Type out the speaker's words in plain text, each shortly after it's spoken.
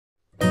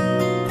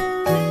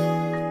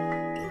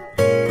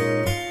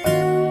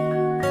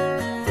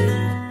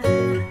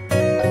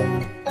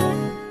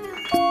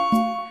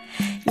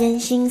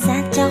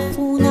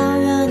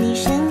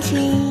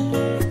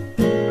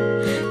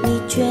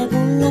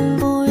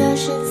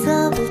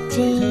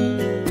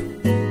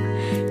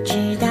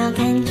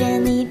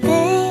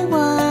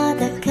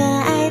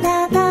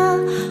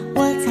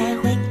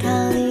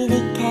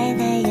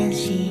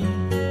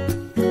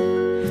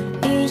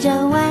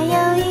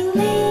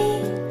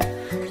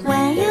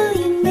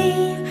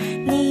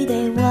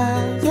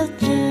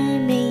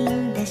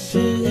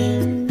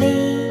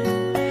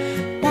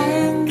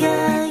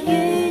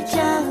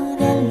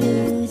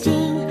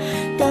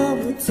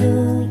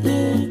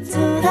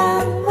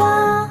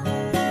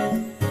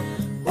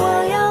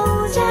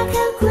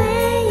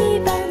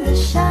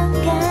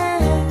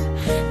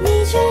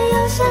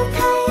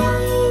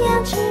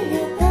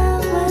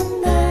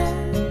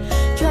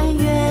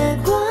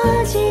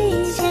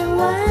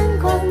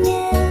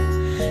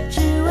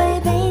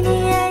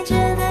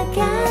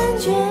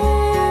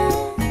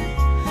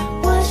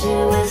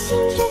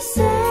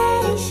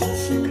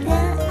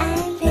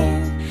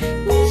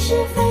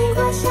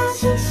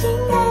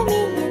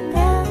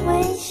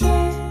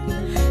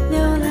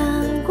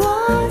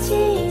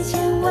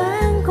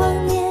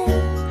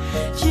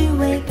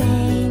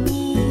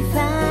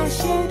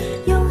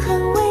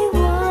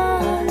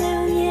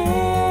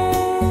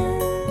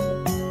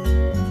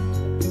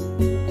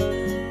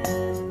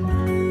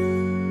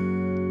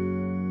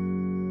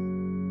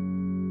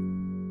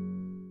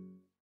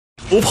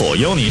OPPO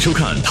邀您收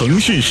看腾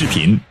讯视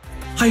频，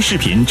拍视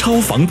频超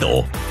防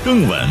抖，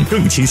更稳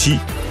更清晰。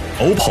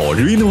OPPO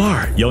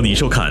Reno2邀您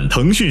收看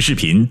腾讯视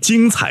频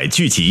精彩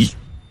剧集。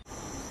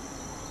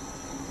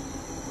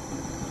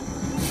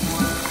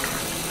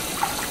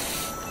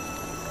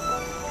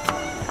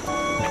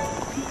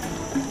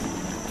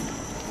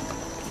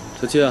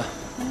小七啊，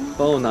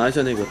帮我拿一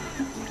下那个。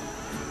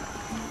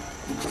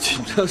紧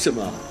张什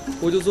么？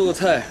我就做个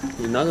菜，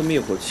你拿个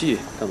灭火器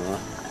干嘛？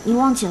你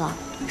忘记了，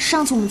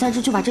上次我们在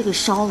这就把这给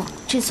烧了。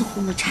这次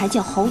哄了柴姐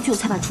好久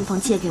才把厨房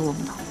借给我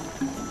们的。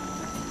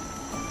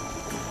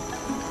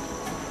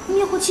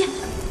灭火器，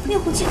灭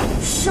火器，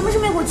什么是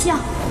灭火器啊？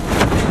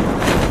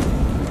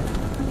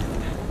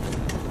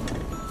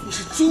你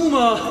是猪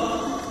吗？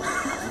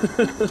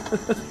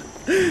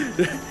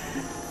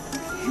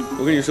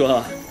我跟你说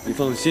啊，你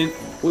放心，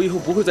我以后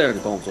不会再让你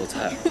帮我做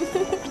菜了，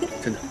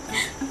真的。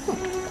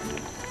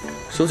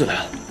收起来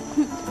啊！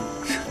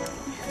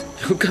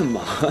要干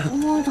嘛？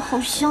哇，这好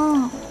香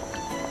啊！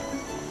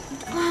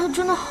啊，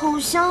真的好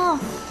香啊！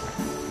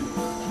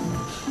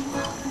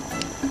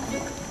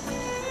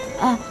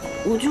哎，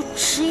我就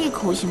吃一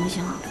口行不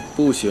行啊？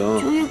不行，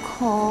就一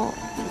口。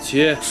小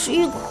七，吃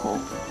一口。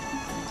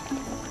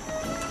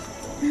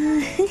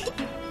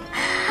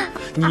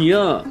你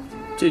呀，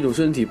这种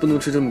身体不能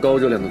吃这么高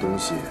热量的东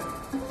西。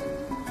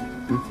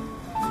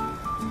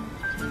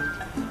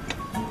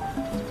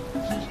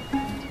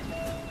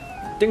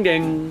叮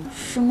叮，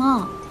什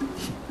么？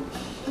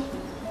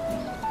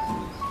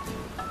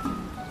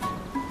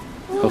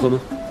好喝吗？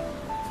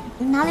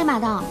你哪里买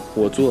的？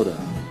我做的。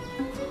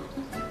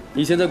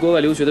以前在国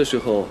外留学的时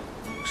候，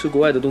吃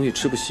国外的东西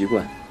吃不习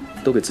惯，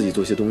都给自己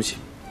做些东西，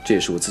这也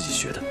是我自己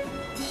学的。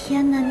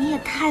天哪，你也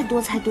太多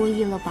才多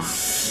艺了吧！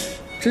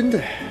真的。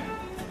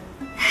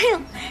哎呦，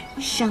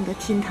上得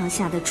厅堂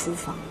下得厨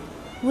房，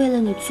为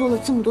了你做了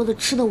这么多的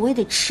吃的，我也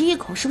得吃一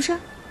口，是不是？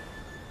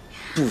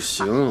不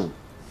行。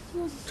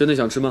真的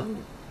想吃吗？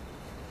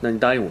那你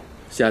答应我，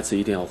下次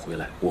一定要回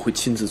来，我会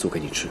亲自做给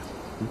你吃。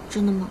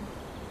真的吗？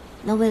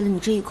那为了你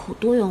这一口，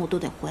多远我都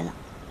得回来。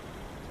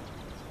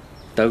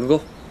打个勾。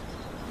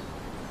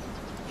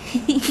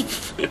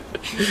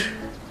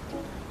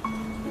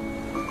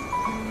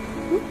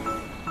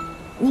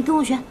你跟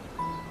我学，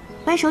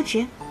掰手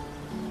指，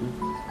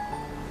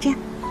这样，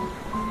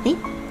哎，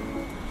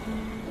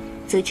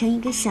做成一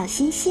个小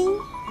星星。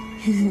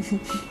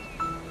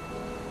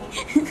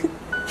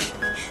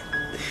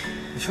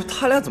你说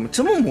他俩怎么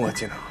这么磨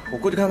叽呢？我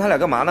过去看他俩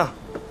干嘛呢？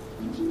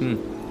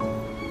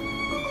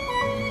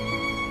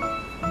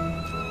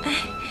哎，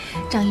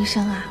张医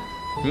生啊，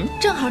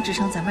正好只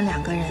剩咱们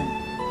2个人，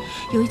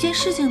有一件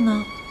事情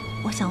呢，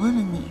我想问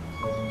问你。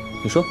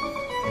你说。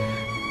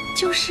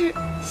就是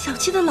小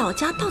七的老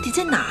家到底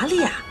在哪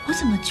里啊？我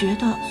怎么觉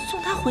得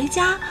送她回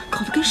家搞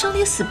得跟生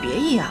离死别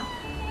一样？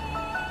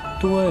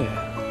对，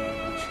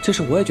这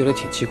事我也觉得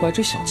挺奇怪，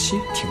这小七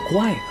挺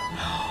怪的。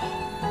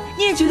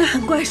你也觉得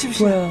很怪是不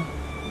是？对啊。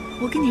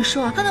我跟你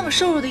说啊，她那么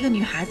瘦弱的一个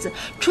女孩子，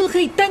除了可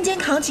以单肩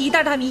扛起1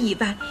袋大米以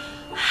外，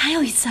还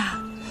有一次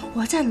啊，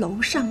我在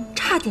楼上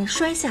差点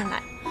摔下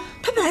来，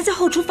她本来在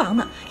后厨房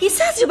呢，一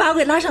下子就把我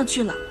给拉上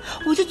去了。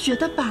我就觉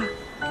得吧，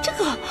这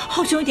个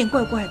好像有点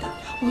怪怪的。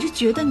我就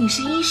觉得你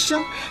是医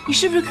生，你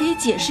是不是可以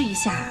解释一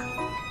下啊？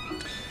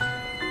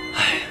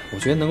哎，我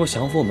觉得能够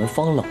降服我们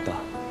方冷的，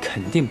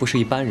肯定不是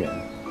一般人。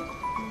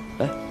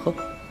来，喝。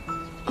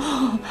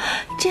哦，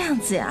这样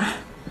子呀。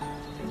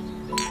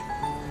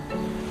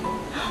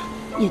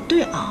也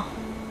对啊。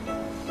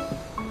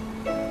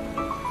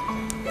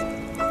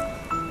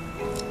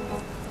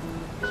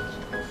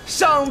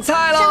上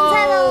菜喽！上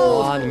菜喽！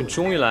哇，你们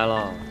终于来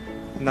了，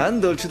难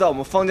得吃到我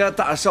们方家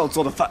大少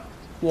做的饭，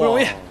不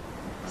容易。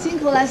辛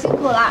苦了，辛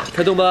苦了。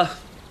开动吧。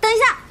等一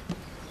下，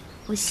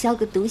我消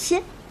个毒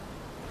先。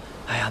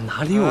哎呀，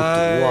哪里有毒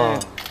啊？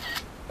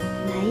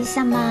来一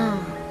下嘛。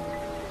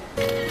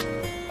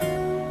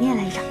你也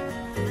来一张。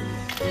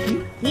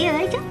你也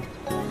来一张。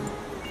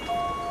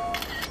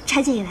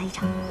柴姐也来一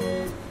张。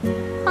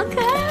好可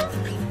爱啊！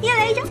你也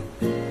来一张。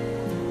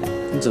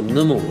你怎么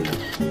那么无聊？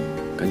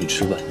赶紧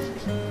吃吧。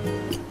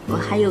我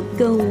还有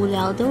更无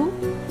聊的哦。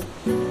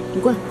你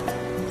过来。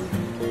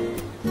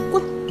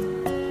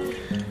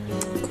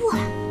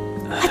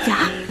快点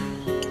儿！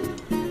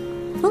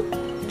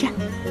这样，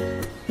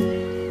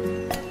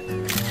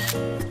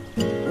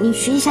你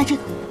学一下这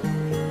个，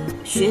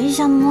学一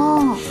下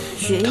嘛，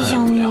学一下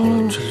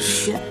嘛，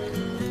学。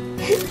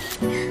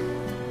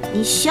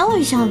你笑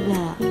一下呗，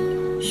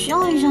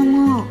笑一下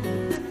嘛，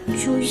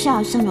修一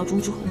下，3秒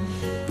钟之后。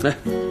来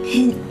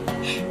，3、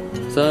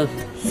2、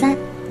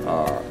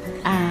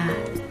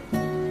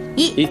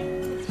1。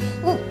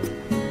哇！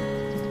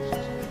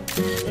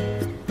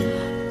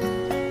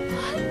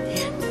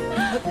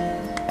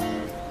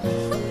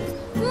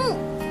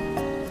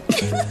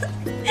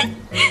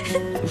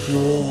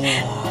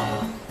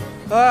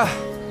哎，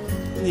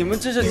你们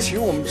这是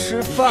请我们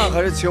吃饭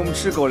还是请我们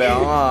吃狗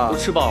粮啊？都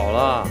吃饱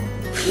了，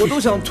我都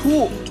想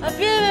吐。啊，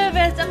别，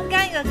咱们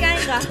干一个，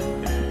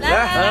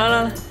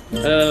来。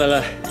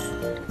来，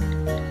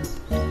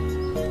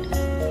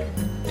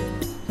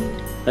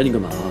哎，你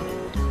干嘛？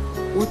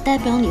我代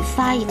表你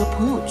发一个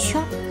朋友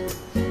圈。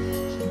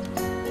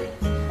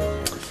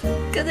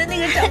刚才那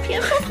个照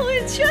片发朋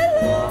友圈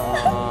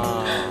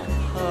了。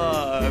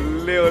啊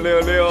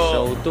，666，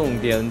手动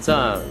点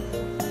赞。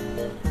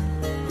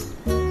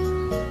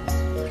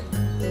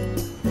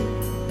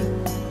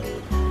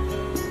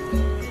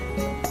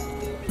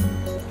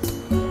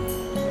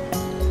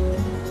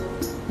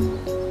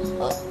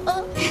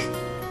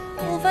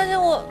我发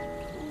现我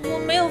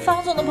没有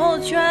方总的朋友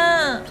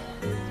圈。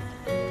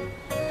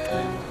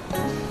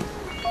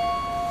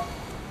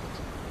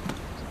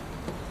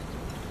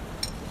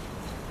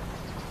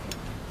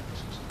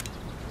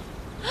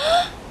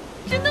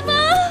真的吗？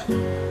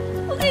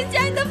我可以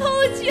加你的朋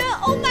友圈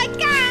 ！Oh my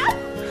god！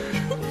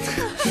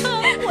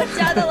 我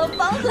加到了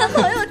方总的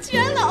朋友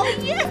圈了，哦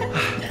耶！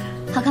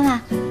好看吗？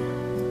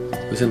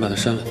我先把它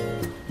删了。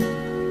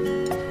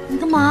你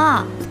干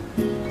嘛？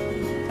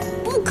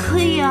不可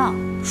以啊！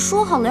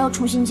说好了要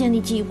重新建立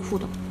记忆库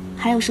的。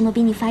还有什么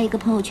比你发一个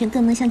朋友圈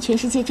更能向全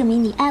世界证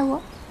明你爱我？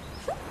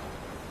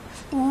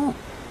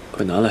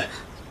快拿来！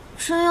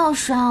真要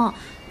删？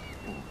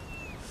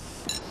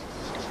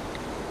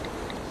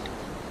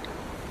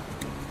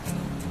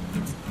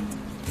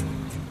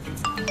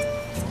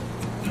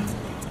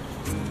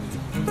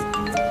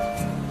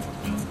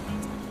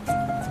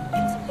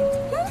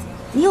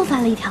你又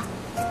发了一条。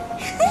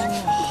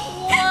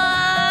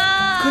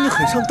哇！可你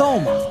很上道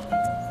嘛。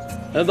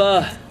来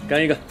吧，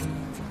干一个！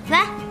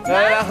来，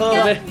来喝，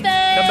干杯！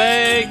干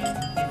杯！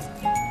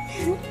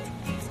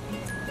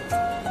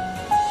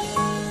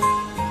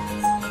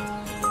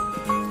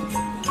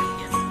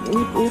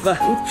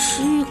我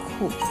吃一口。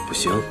不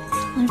行，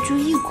就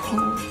一口。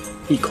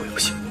一口也不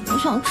行。我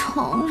想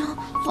尝尝，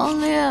方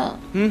烈。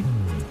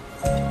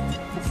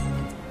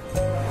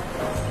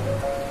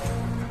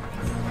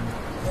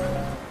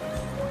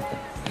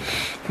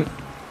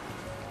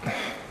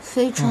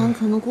飞船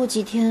可能过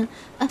几天，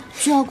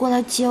就要过来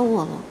接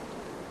我了。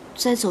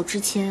在走之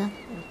前，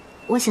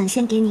我想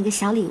先给你一个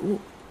小礼物。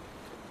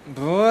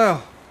不用，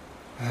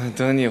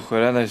等你回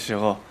来的时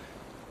候，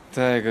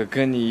带个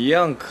跟你一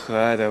样可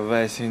爱的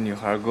外星女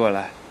孩过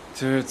来，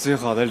就是最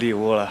好的礼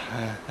物了。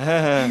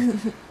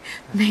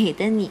美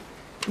的你，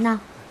那，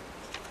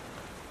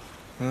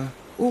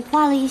我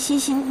画了一些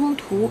星空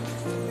图，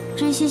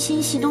这些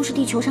星系都是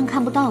地球上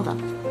看不到的，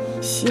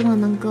希望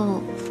能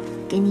够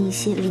给你一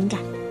些灵感。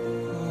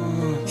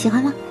喜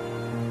欢吗？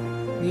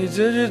你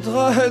真是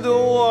太懂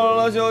我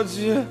了，小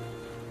七。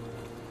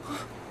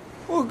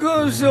我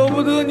更舍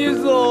不得你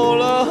走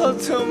了，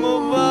怎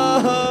么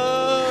办？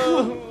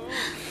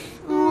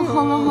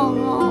好了好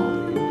了，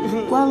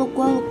乖了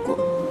乖了乖。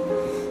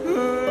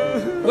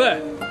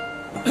喂，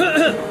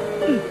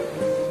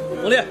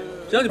王烈，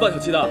谁让你抱小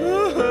七的？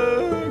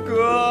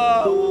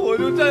哥，我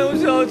就占用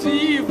小七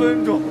1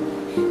分钟，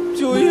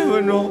就1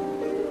分钟。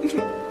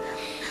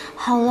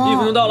好了，1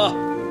分钟到了。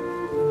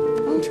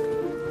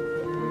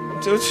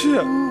小七，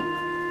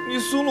你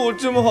送了我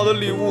这么好的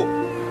礼物，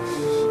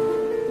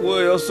我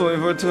也要送一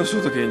份特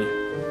殊的给你。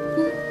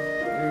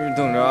你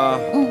等着啊。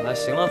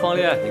行了，方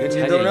烈，你跟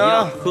柴姐一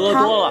样，喝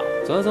多了。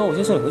走，我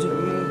先送你回去。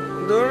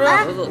等着，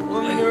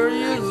我明儿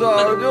一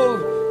早就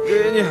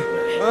给你。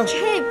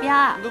这边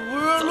都不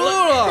认路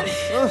了。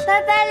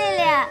拜拜，丽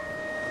丽，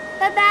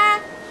拜拜。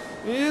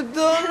你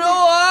等着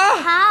我啊。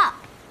好。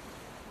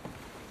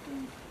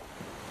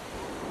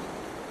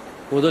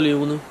我的礼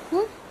物呢？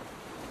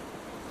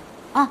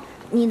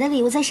你的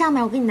礼物在上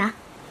面，我给你拿。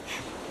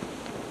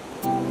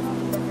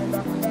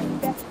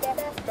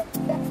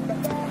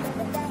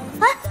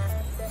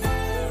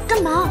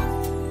干嘛？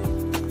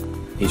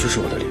你就是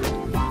我的礼物。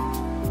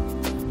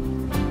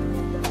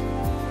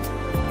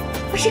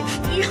不是，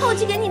你让我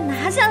去给你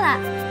拿下来。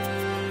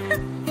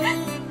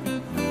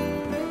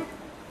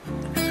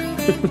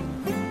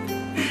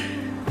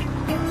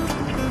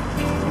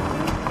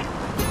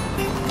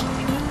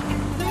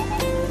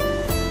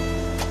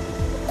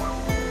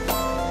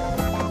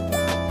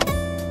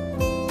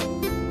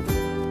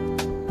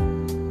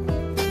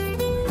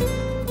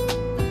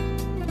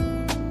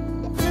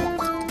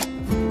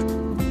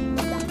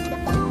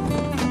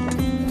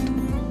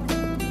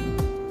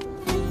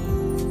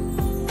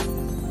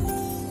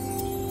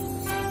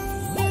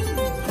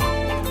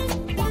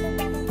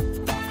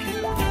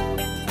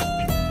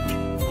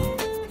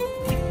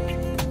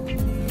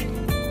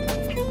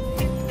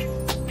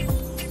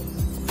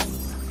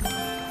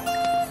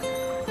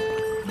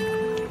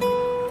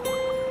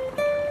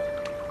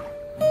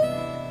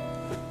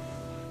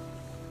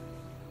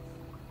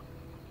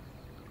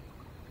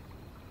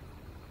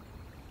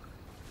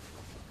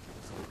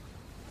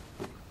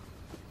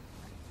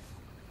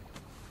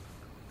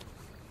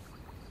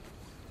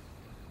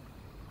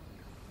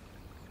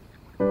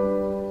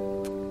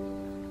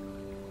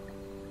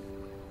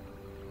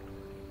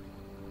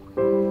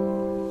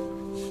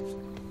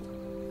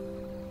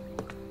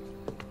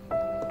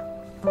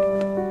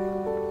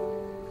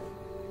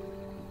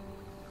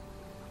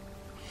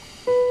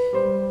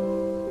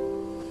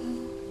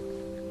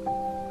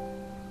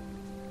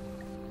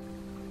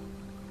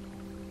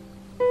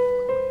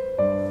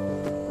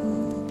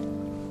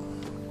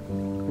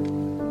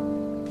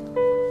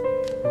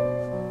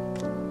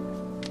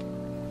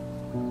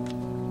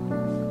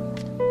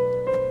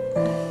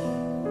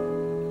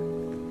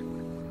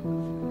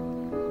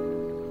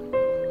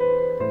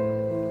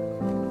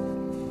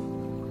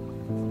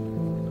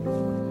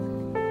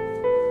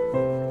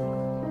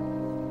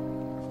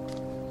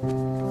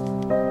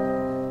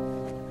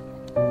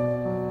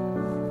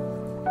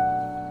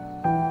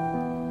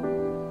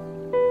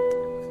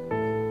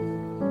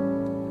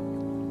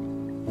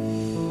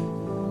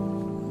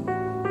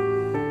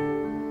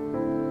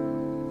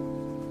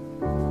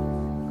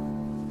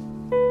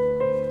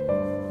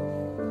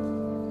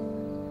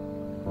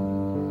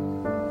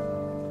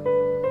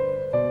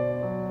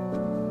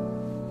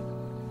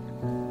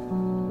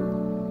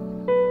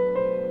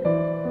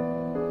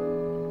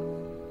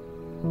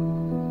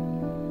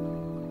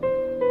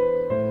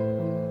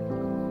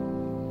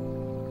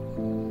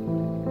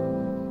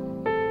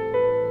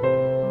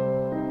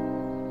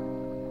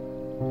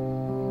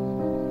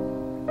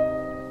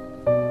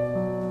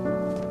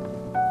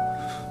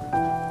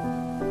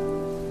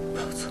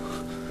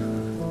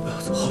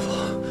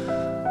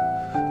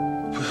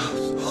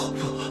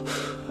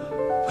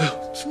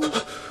什么？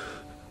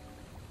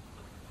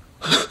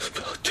不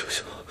要丢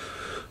下我！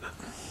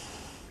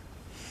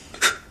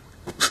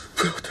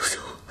不要丢下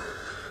我！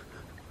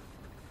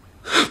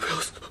不要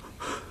走！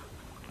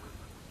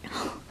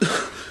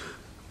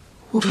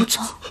我不走，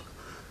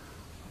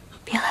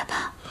别害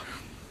怕，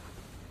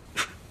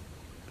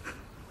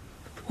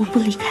我不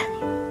离开你，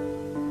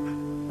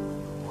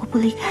我不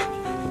离开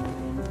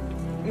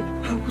你，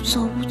我不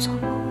走，不走，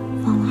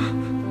方冷。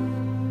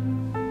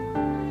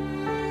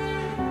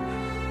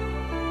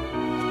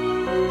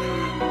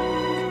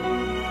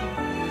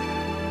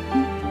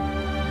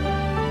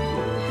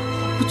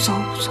不走，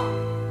不走。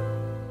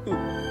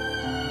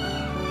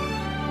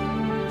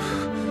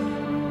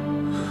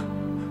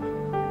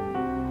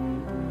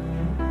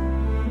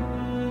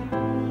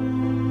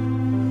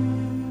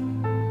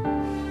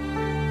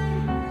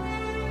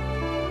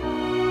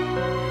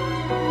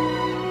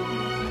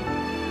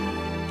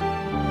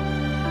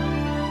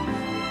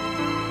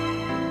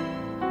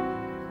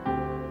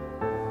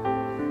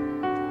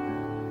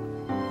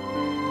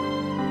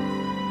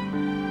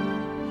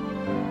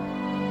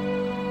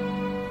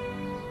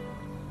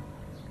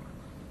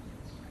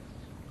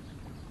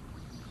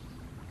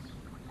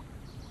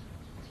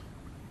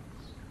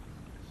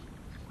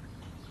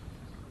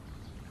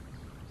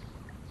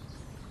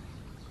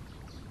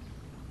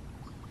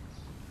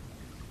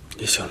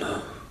你醒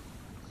了。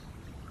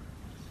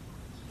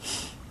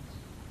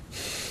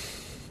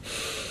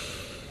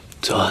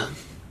早安。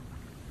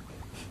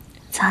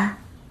早安。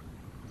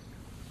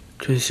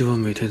真希望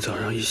每天早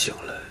上一醒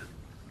来，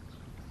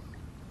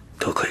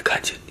都可以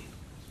看见你。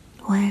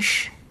我也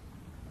是。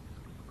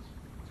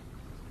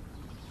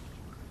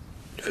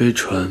飞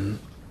船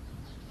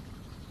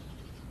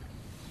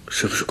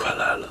是不是快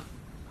来了？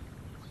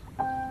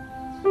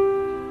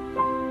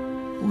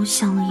我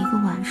想了一个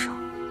晚上，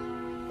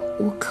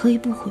我可以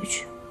不回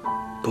去。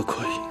不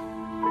可以。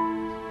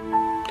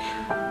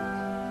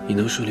你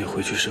能顺利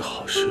回去是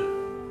好事。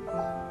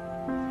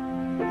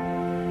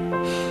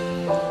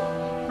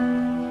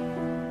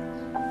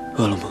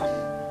饿了吗？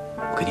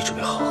我给你准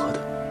备好喝的。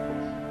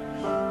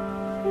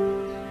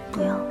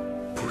不要。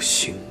不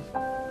行。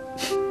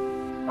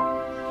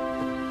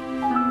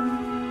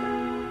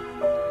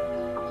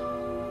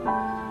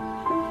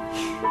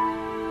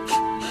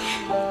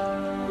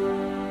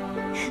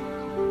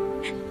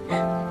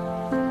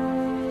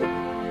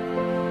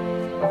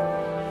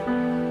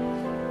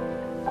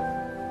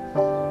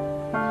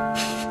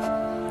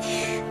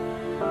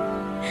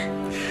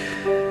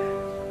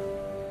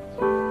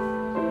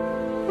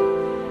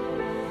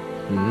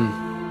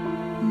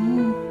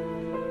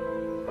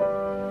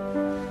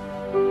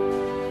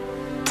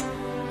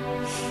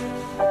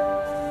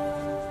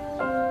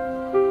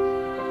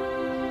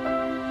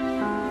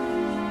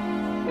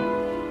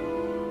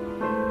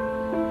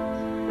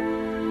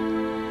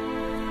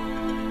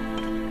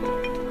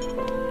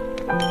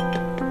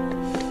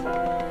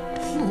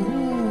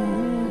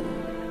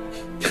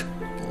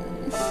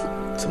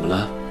怎么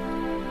了？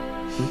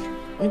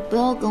你不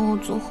要跟我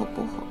走好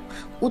不好？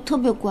我特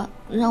别乖，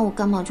让我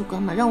干嘛就干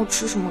嘛，让我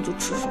吃什么就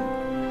吃什么。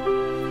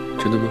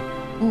真的吗？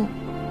嗯。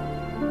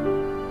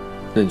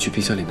那你去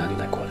冰箱里拿牛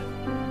奶过来。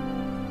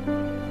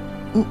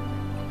嗯。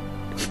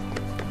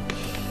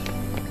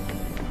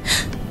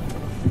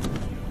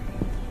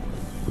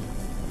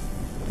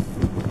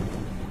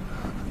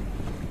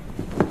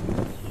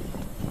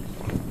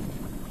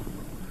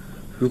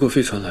如果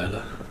飞船来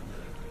了，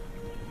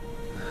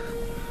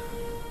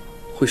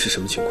会是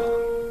什么情况？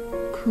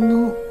可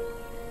能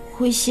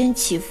会先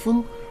起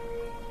风，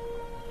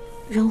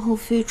然后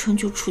飞船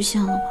就出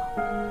现了吧。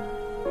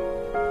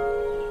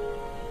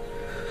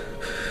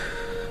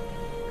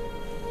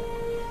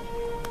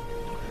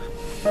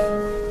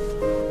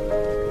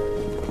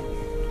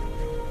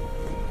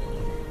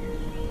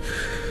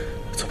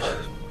走吧。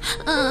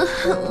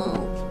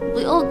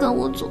不要赶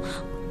我走，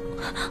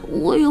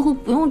我以后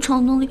不用超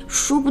能力，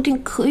说不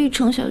定可以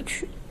撑下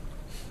去。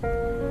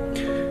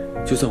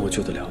就算我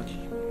救得了你，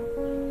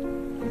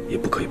也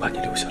不可以把你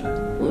留下来。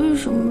为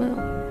什么呀？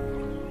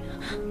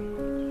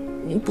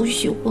你不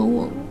喜欢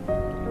我吗？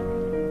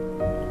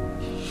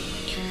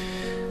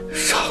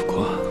傻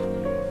瓜，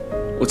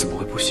我怎么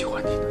会不喜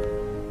欢你呢？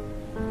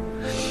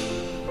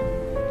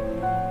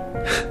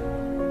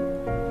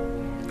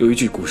有一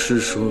句古诗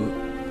说：“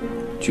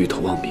举头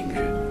望明月，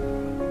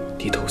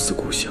低头思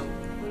故乡。”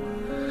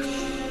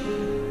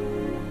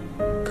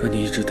可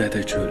你一直待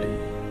在这里，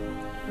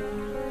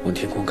往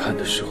天空看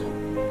的时候，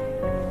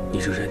你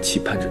仍然期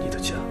盼着你的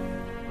家。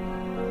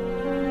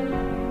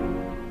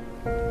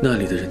那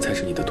里的人才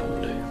是你的同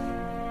类，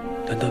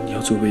难道你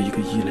要作为一个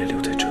异类留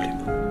在这里吗？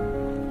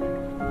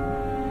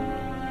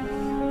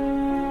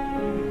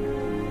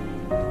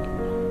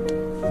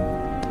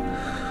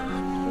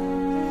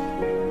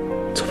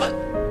走吧。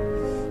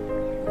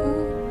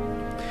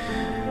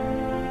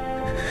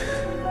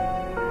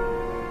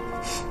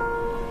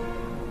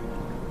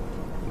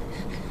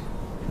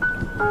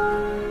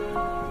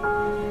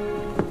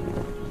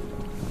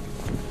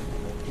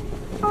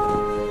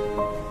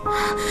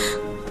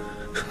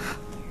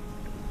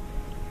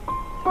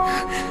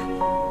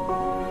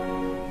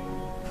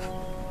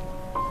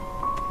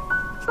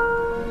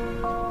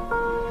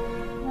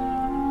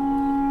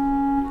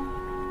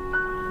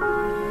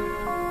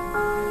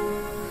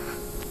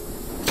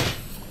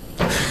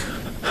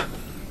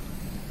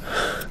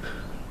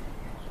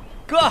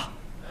哥，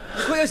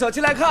你快叫小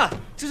七来看，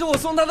这是我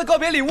送她的告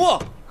别礼物。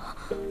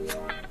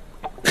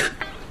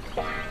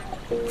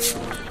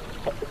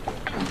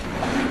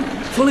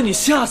方磊，你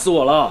吓死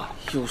我了！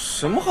有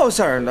什么好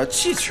吓人的？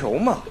气球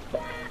嘛。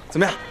怎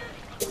么样？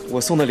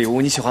我送的礼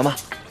物你喜欢吗？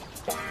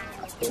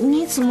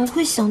你怎么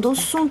会想到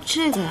送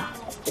这个呀？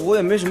我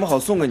也没什么好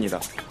送给你的，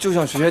就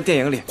像学学电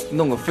影里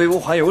弄个飞屋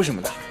环游什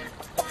么的，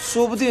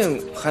说不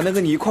定还能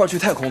跟你一块儿去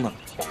太空呢。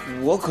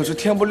我可是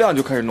天不亮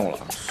就开始弄了，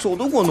手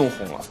都给我弄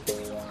红了。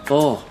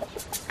哦，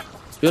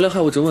原来害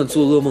我整晚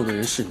做噩梦的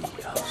人是你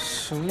呀！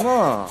什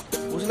么？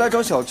我是来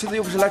找小七的，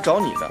又不是来找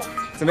你的。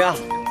怎么样？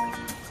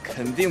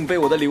肯定被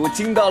我的礼物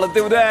惊到了，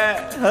对不对？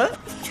嗯，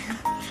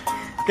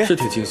是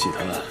挺惊喜的。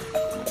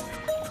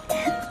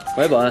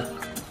白保安，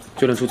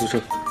叫辆出租车。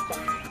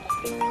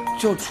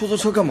叫出租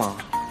车干嘛？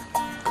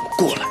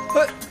过来！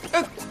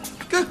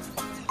哥，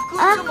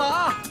干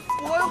嘛？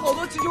我还有好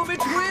多气球没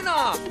吹呢。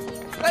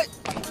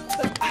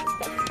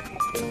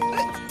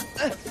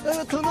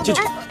疼！进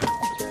去。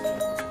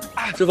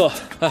师傅，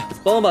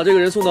帮我把这个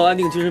人送到安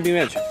定精神病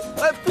院去。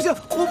不行，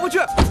我不去。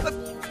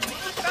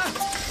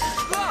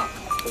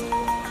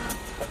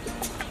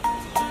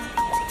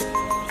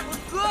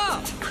哥，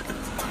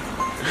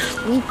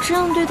你这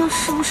样对他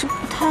是不是不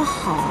太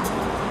好啊？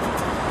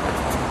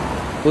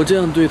我这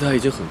样对他已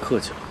经很客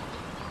气了。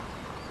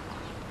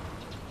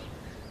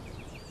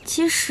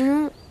其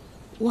实，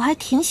我还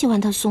挺喜欢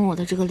他送我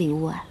的这个礼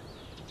物哎，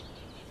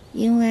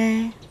因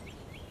为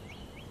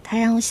他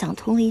让我想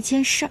通了一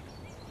件事儿。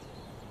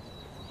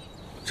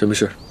什么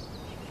事？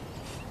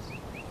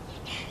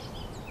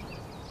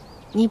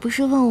你不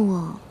是问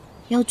我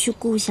要去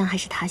故乡还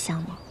是他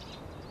乡吗？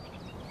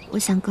我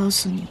想告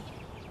诉你，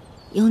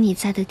有你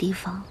在的地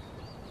方，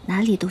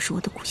哪里都是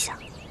我的故乡。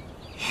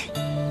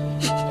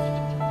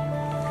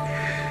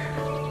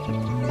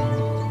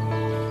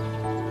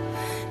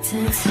自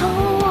从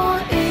我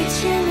遇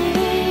见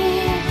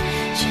你，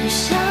只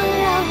想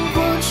让过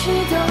去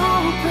都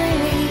归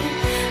零，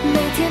每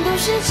天都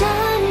是崭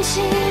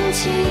新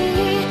记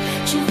忆，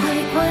只会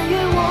关于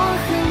我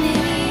和你，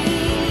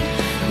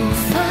无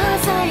法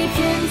再骗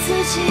自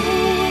己，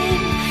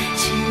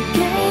请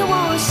给我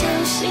相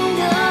信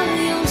的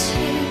勇气，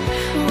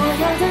我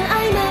要的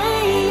爱没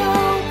有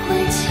归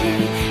期，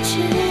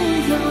只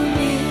有你，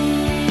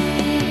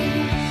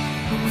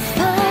无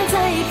法再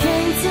骗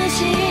自己，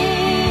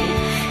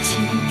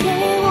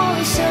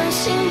相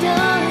信的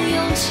勇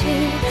气，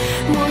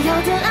我要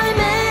的爱没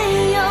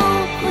有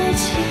归期，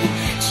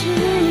只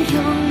有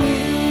你。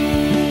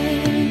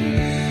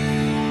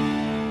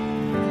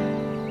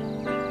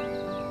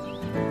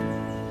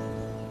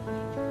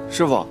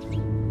师傅，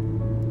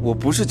我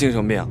不是精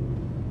神病。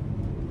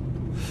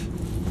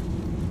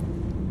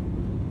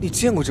你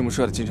见过这么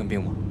帅的精神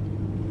病吗？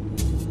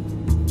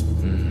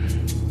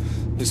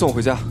你送我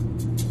回家。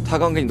他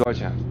刚给你多少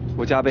钱？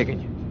我加倍给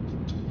你。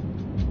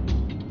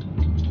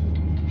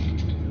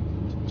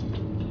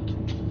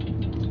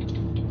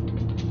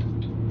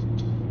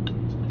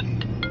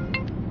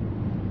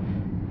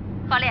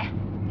方烈，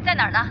你在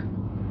哪儿呢？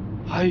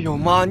哎呦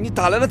妈，你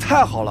打来的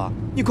太好了，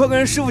你快跟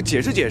人师傅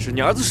解释解释，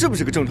你儿子是不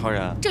是个正常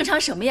人？正常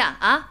什么呀？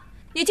啊，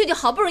你舅舅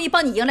好不容易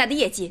帮你赢来的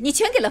业绩，你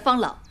全给了方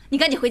冷，你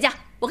赶紧回家，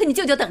我跟你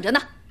舅舅等着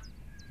呢。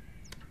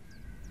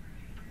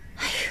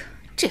哎呀，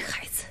这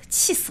孩子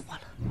气死我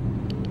了！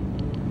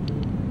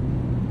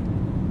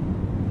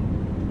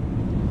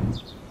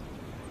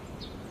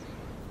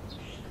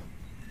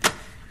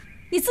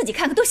你自己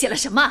看看都写了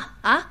什么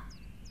啊？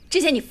之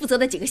前你负责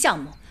的几个项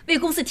目为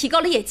公司提高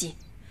了业绩，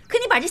可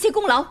你把这些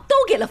功劳都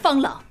给了方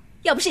冷，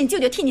要不是你舅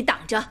舅替你挡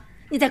着，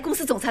你在公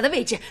司总裁的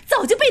位置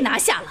早就被拿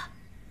下了。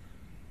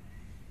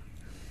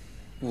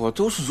我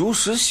都是如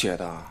实写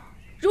的。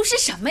如实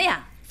什么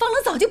呀？方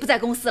冷早就不在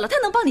公司了，他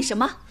能帮你什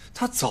么？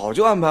他早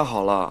就安排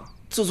好了，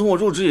自从我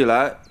入职以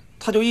来，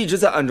他就一直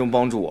在暗中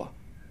帮助我，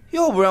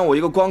要不然我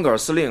一个光杆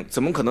司令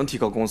怎么可能提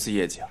高公司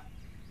业绩啊？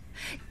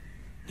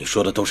你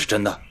说的都是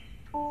真的，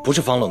不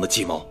是方冷的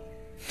计谋。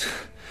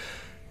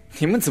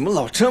你们怎么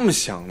老这么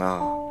想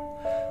呢？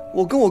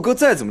我跟我哥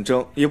再怎么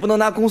争，也不能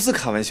拿公司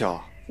开玩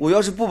笑。我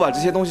要是不把这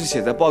些东西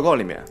写在报告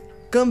里面，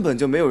根本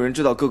就没有人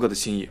知道哥哥的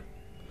心意。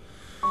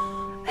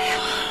哎呀，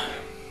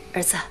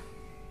儿子，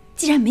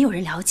既然没有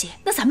人了解，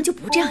那咱们就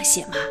不这样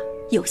写嘛。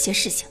有些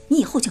事情你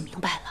以后就明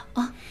白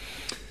了啊。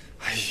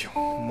哎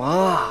呦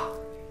妈，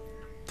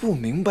不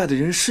明白的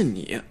人是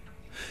你。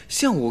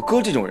像我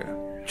哥这种人，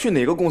去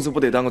哪个公司不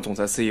得当个总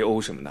裁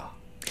CEO 什么的？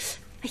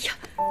哎呀，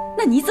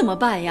那你怎么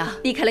办呀？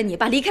离开了你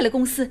爸，离开了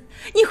公司，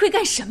你会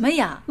干什么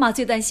呀？妈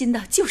最担心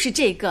的就是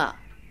这个。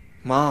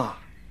妈，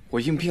我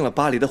应聘了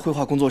巴黎的绘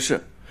画工作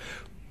室，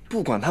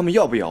不管他们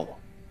要不要我，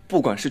不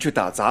管是去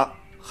打杂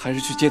还是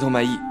去街头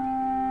卖艺，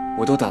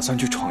我都打算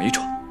去闯一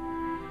闯。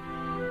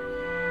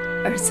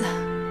儿子，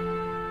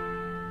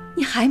你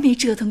你还没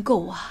折腾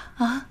够啊？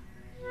啊？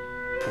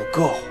不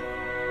够。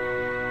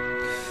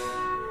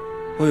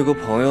我有个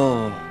朋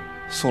友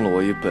送了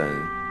我一本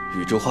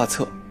宇宙画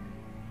册，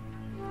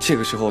这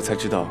个时候我才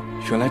知道，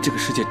原来这个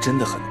世界真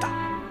的很大，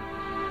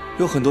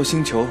有很多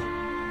星球，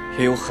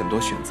也有很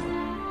多选择。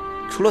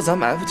除了咱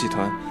们 F 集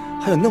团，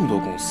还有那么多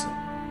公司。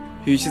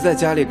与其在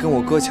家里跟我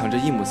哥抢着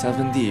1亩3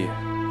分地，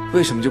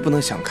为什么就不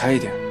能想开一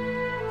点，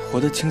活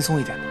得轻松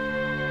一点呢？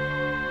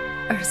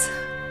儿子，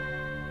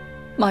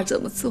妈这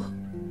么做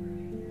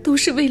都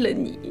是为了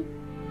你。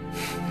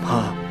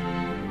妈，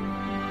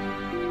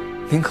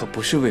您可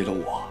不是为了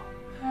我，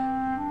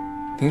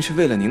您是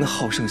为了您的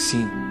好胜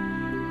心。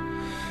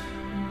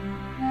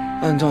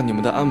按照你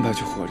们的安排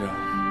去活着，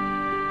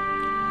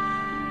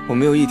我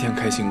没有一天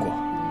开心过。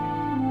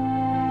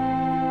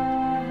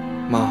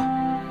妈，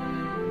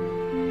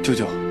舅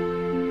舅，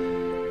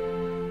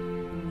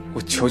我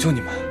求求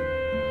你们，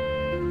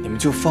你们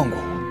就放过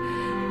我，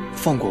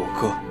放过我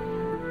哥，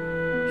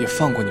也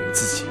放过你们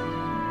自己。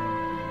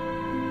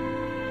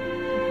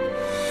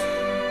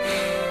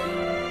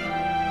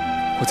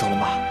我走了，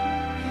妈，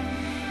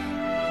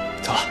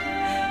走了。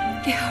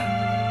丽儿，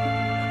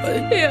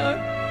丽儿，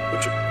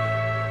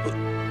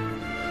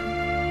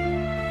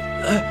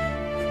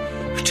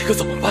这可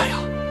怎么办呀？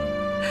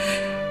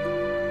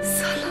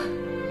算了，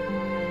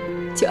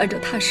就按照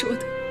他说的，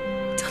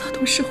交到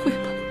董事会吧。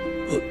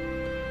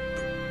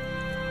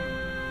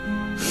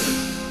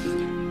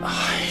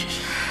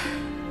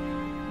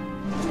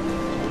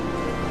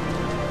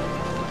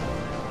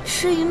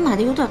赤银买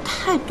的有点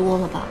太多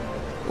了吧？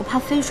我怕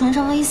飞船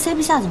上万一塞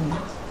不下怎么办？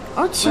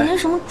而且那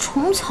什么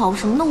虫草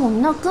什么的，我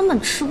们那儿根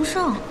本吃不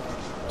上。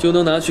就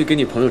能拿去给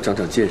你朋友长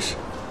长见识。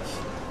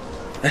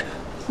哎，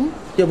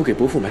要不给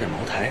伯父买点茅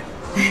台？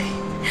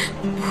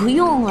不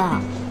用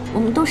了，我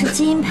们都是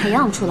基因培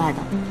养出来的，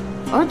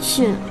而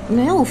且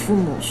没有父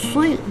母，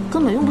所以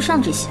根本用不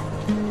上这些。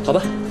好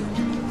吧，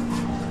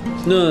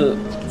那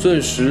钻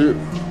石、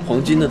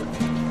黄金呢？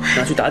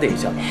拿去打点一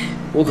下吧。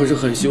我可是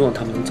很希望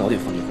他们能早点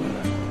放你回来。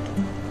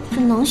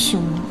这能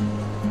行吗？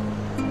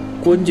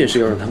关键是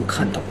要让他们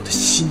看到我的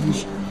心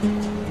意。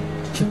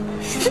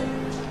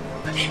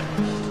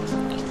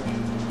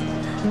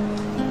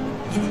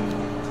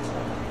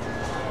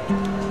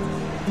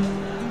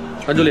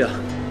安哲利亚，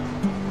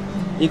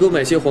你给我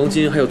买些黄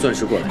金还有钻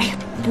石过来。哎呀，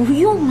不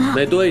用了。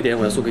买多一点，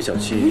我要送给小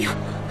七。不用，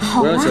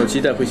好了。我让小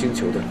七带回星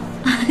球的。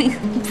哎呀，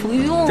不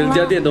用了。整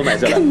家店都买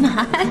下来。干嘛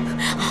呀？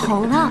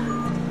好了。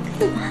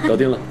搞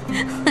定了。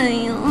哎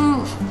呀。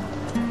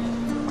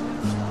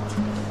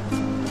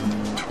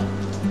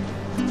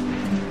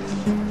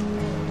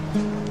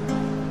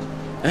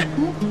哎，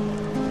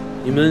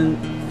你们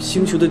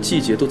星球的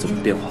季节都怎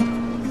么变化的？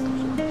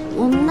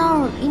我们那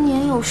儿一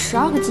年有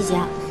12个季节，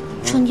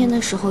春天的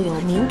时候有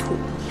冥土，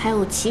还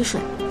有奇水；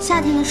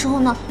夏天的时候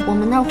呢，我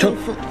们那儿会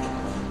分。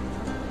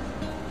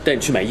带你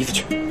去买衣服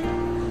去。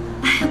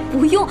哎呀，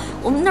不用，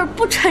我们那儿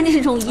不穿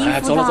这种衣服的。哎，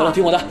走了走了，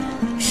听我的。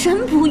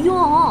真不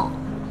用。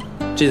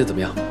这件怎么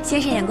样？先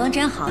生眼光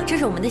真好，这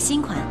是我们的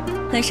新款，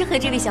很适合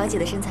这位小姐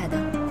的身材的。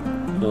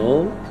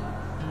哦。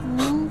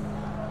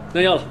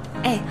那要了。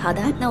哎，好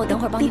的，那我等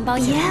会儿帮您包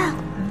起来。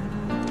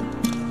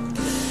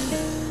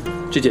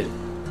这件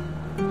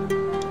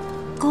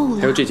够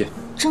了，还有这件，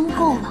真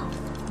够了。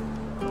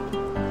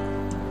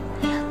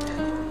哎呀，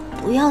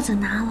不要再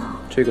拿了。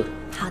这个。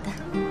好的。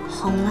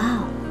好啦。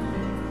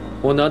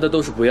我拿的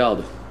都是不要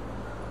的，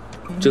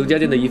整家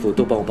店的衣服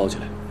都帮我包起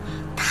来。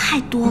太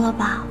多了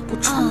吧，我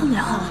穿不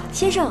了。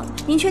先生，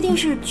您确定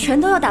是全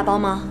都要打包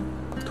吗？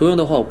同样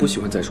的话，我不喜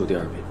欢再说第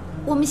二遍。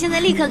我们现在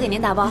立刻给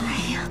您打包。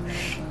哎呀。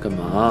干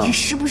嘛？你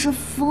是不是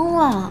疯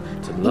了？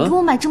怎么了？你给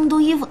我买这么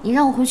多衣服，你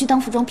让我回去当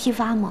服装批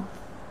发吗？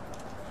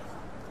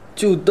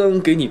就当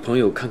给你朋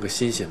友看个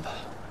新鲜吧。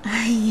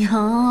哎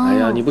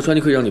呀，你不穿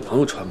就可以让你朋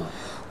友穿吗？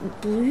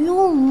不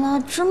用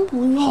了，真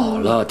不用了。好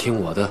了，听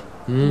我的。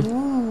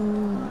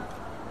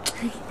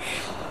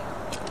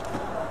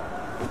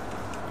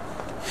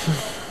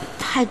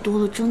太多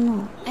了，真的。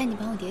哎，你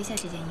帮我叠一下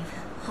这件衣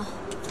服。好。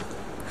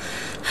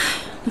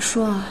你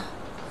说啊，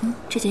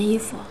这件衣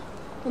服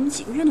我们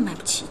几个月都买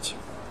不起一件。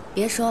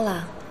别说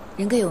了，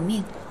人各有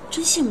命。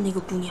真羡慕那个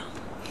姑娘。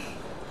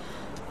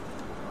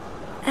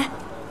哎，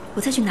我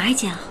再去拿一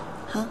件啊。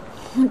好。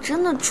我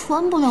真的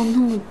穿不了那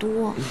么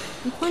多，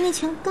你花那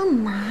钱干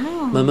嘛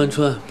呀？慢慢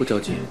穿，不着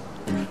急。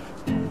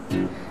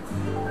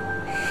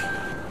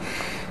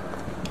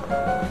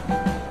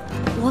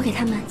我给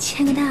他们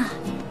签个单啊。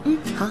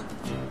好。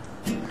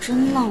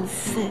真浪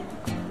费。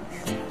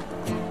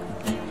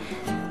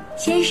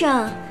先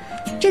生，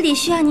这里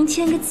需要您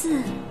签个字。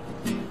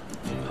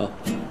好。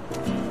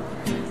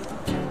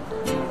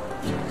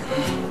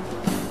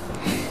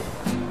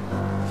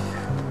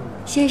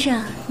先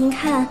生，您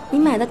看，您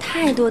买了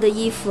太多的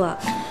衣服，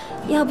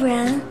要不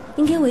然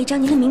您给我一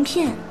张您的名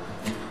片，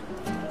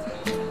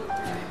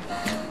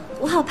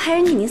我好派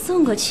人给您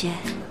送过去。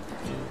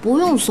不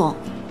用送，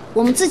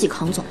我们自己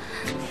扛走。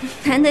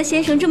难得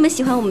先生这么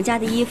喜欢我们家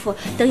的衣服，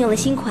等有了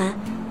新款，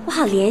我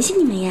好联系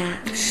你们呀。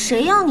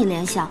谁要你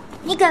联系啊？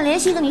你敢联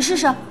系一个你试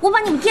试？我把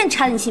你们店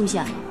拆了，你信不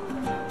信？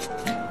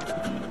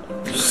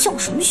笑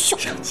什么笑？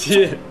小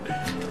七，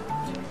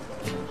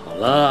好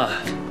了。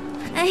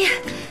哎呀，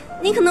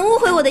你可能误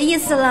会我的意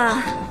思了。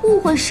误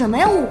会什么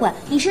呀？误会！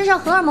你身上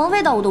荷尔蒙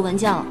味道我都闻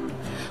见了。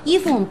衣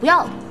服我们不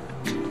要了。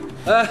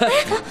哎，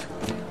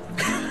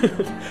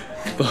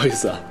不好意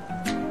思啊。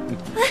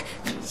哎，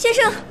先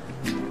生，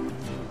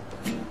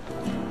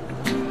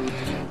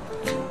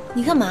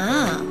你干嘛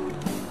啊？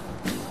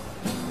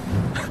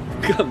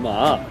干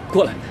嘛？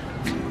过来。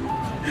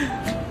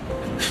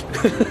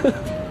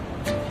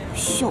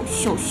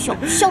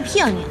笑屁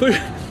啊你！不是，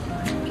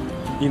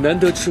你难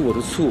得吃我的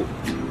醋，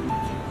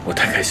我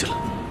太开心了。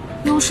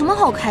有什么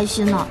好开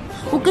心的？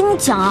我跟你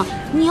讲啊，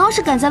你要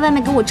是敢在外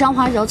面给我沾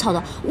花惹草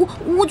的，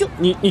我就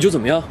你就怎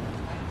么样？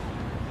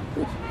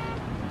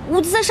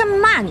我就在上面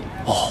骂你。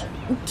哦，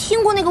你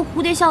听过那个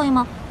蝴蝶效应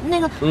吗？那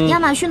个亚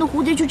马逊的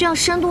蝴蝶就这样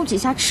扇动几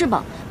下翅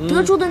膀，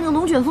得出的那个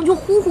龙卷风就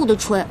呼呼的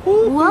吹。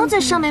我要在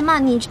上面骂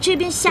你，这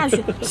边下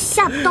雪，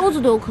下刀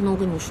子都有可能。我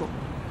跟你说，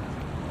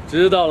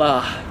知道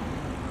了。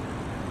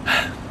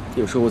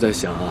有时候我在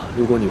想啊，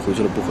如果你回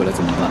去了不回来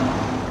怎么办？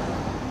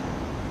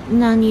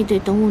那你得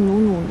等我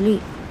努力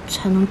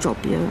才能找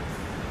别人。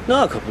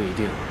那可不一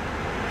定，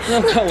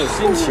那看我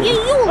心情。别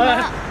用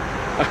了。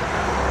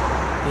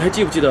你还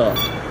记不记得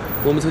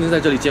我们曾经在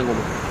这里见过吗？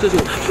这就……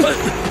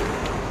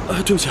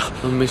对不起啊，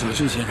没什么，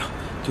先生，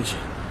对不起，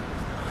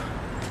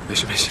没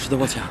事，实在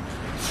抱歉啊。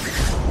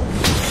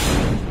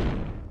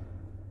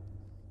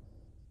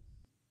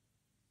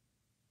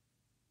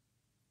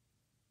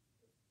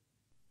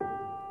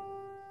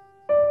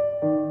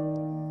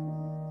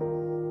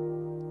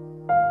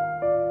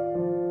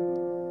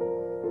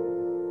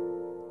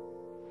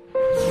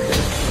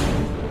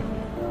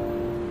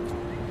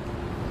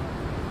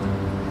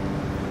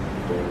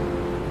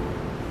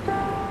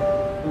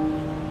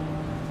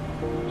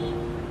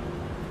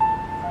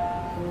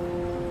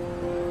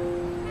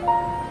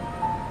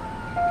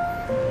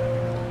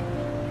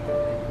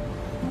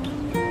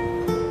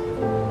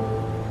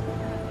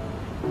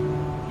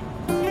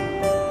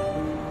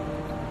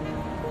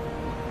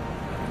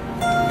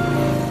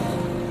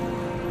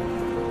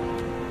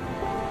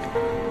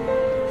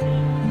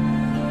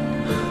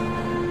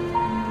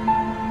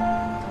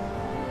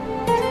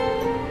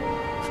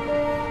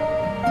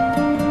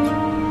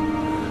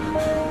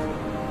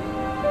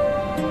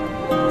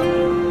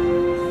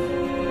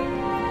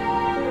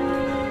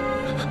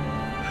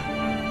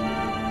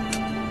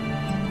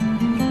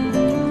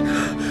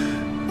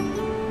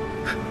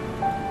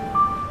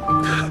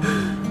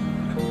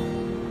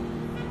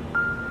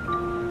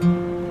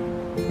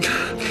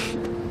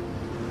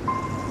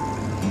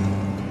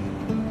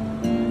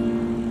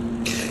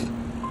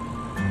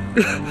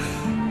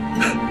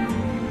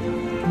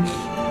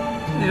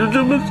你就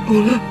这么走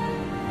了，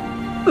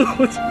那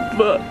我怎么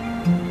办？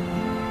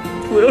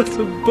我要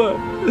怎么办？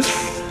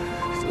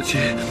小七，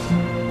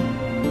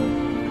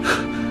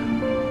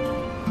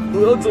我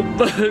要怎么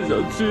办？小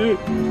七，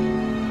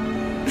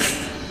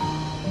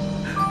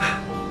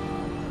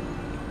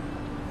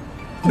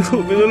后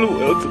面的路我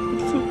要怎么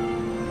走？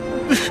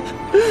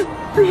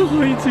让我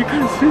一起看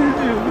星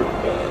星，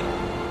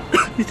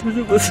你就这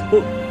么走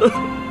了。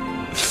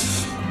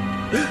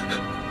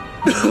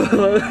我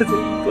该怎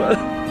么办？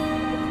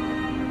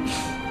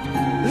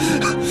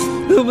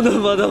能不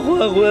能把它换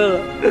回来？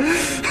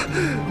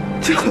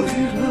求你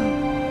了！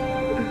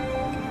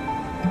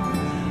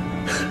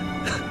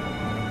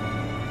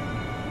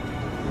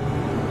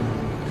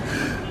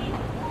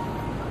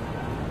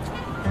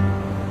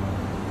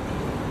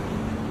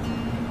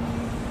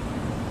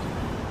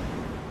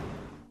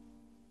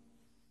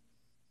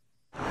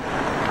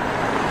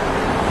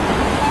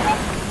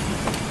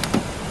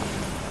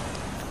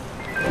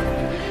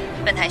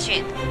本台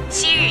讯，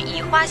昔日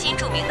以花心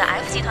著名的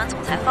F 集团总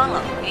裁方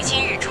冷于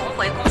今日重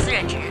回公司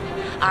任职，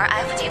而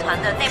F 集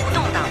团的内部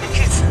动荡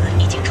至此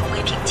已经重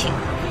归平静。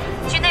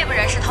据内部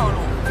人士透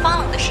露，方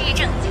冷的失忆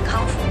症已经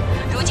康复，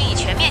如今已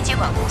全面接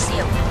管公司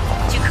业务。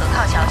据可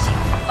靠消息，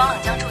方冷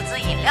将注资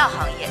饮料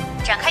行业，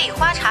展开以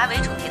花茶为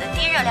主题的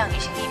低热量女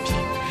性饮品。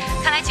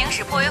看来警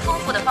史颇为丰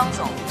富的方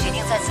总决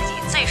定在自己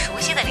最熟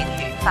悉的领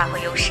域发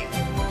挥优势。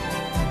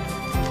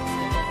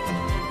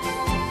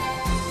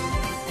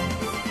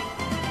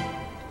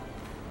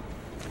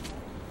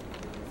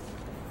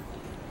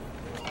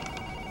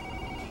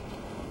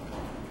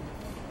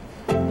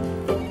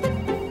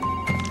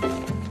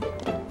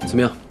怎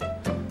么样？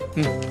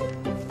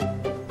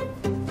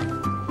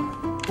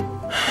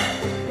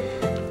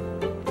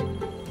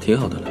挺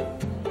好的了。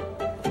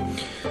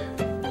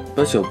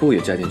把小布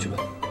也加进去吧。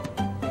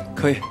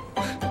可以。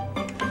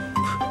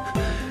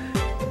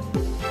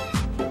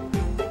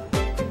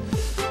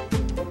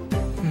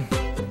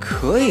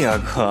可以啊，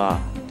哥。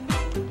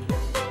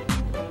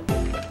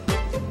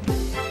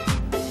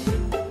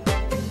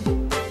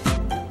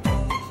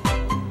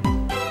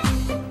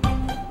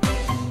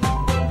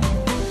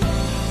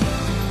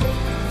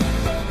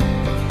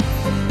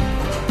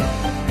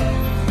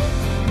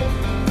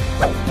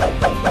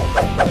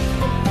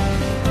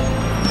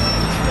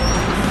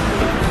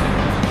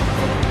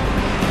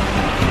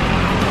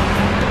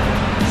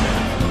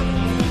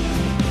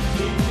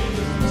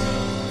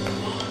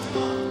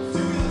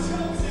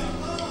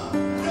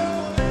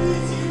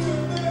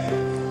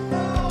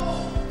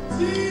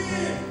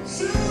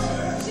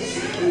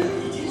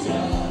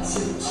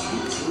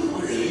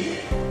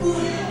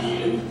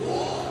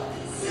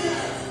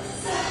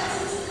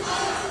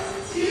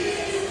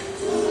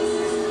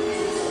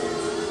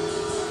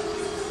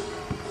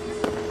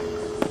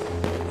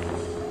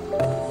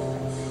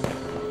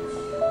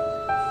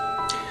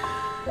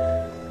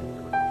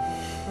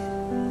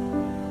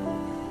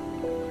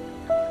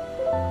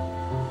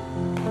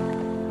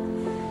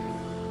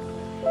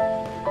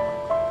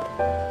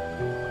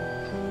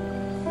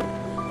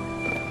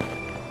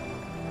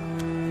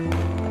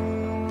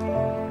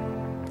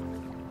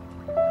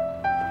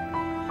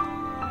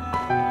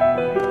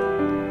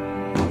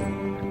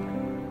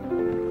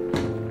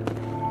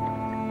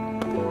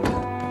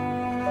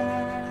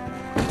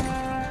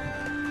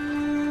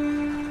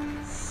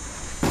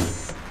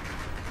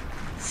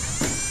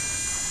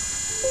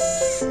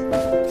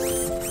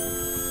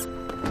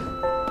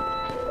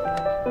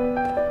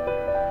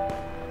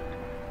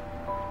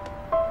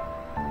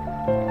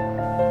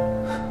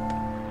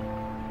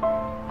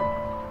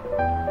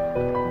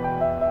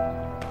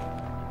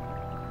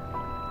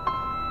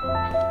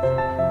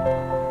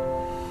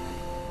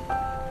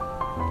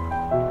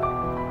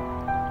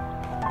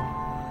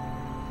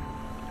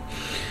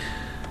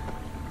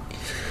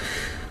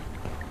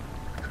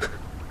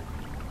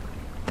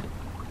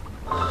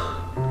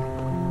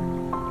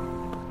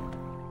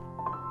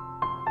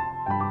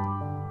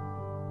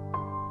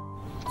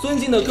尊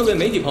敬的各位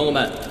媒体朋友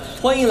们，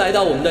欢迎来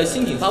到我们的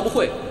新品发布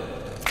会。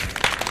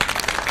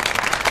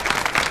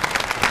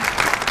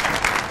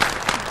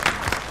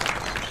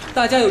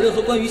大家有任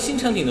何关于新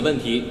产品的问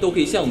题，都可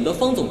以向我们的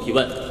方总提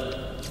问。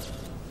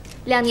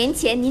2年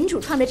前您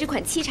主创的这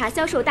款沏茶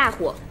销售大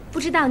火，不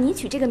知道你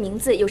取这个名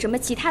字有什么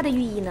其他的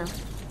寓意呢？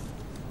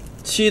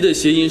沏的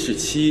谐音是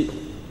沏，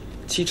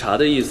沏茶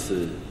的意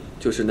思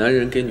就是男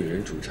人给女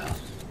人煮茶。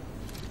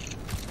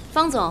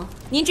方总，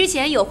您之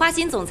前有花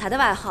心总裁的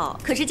外号，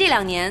可是这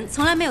2年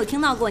从来没有听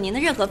到过您的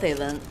任何绯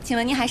闻，请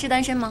问您还是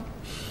单身吗？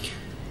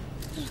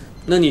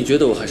那你觉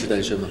得我还是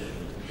单身吗？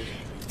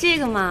这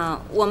个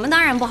嘛，我们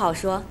当然不好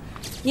说。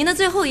您的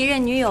最后一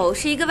任女友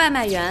是一个外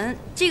卖员，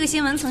这个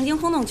新闻曾经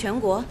轰动全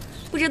国，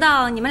不知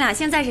道你们俩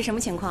现在是什么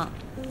情况？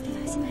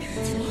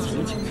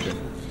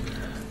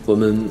我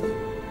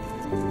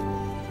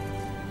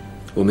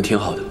们挺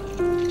好的。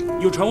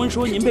有传闻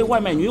说您被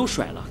外卖女友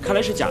甩了，看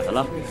来是假的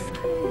了。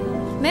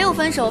没有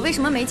分手，为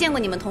什么没见过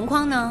你们同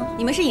框呢？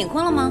你们是隐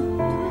婚了吗？对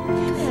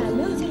啊，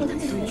没有见过他们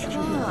同框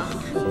啊。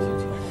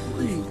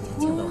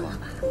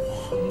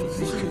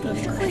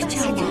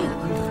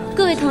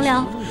各位同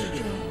僚，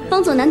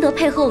方总难得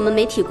配合我们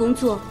媒体工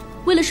作，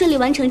为了顺利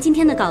完成今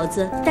天的稿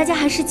子，大家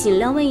还是尽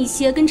量问一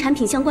些跟产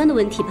品相关的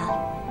问题吧。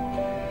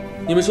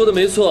你们说的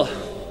没错，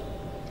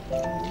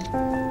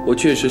我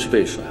确实是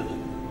被甩了，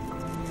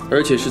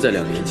而且是在2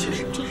年前。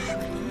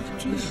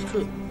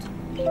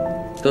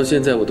到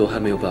现在我都还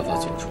没有办法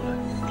走出来。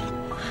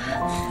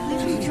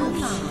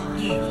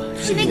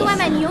是那个外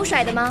卖女友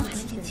甩的吗？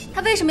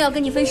他为什么要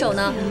跟你分手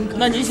呢？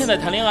那您现在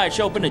谈恋爱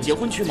是要奔着结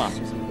婚去吗？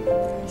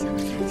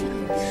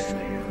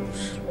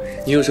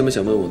你有什么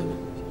想问我的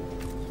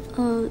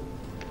吗？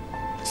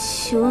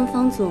请问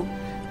方总，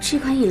这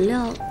款饮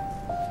料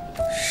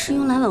是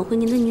用来挽回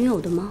您的女友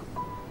的吗？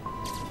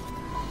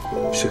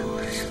是。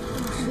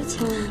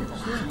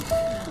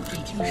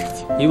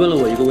你问了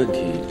我一个问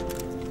题，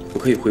我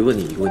可以回问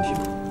你一个问题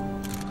吗？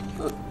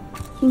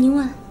您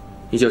问。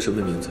你叫什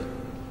么名字？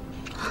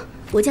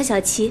我叫小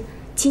七，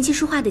琴棋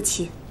书画的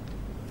棋。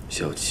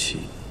小七，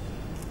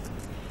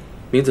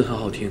名字很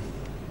好听。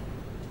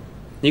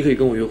你可以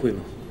跟我约会吗？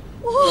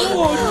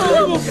哇，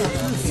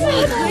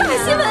大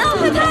新闻啊！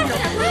快拍！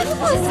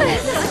哇塞！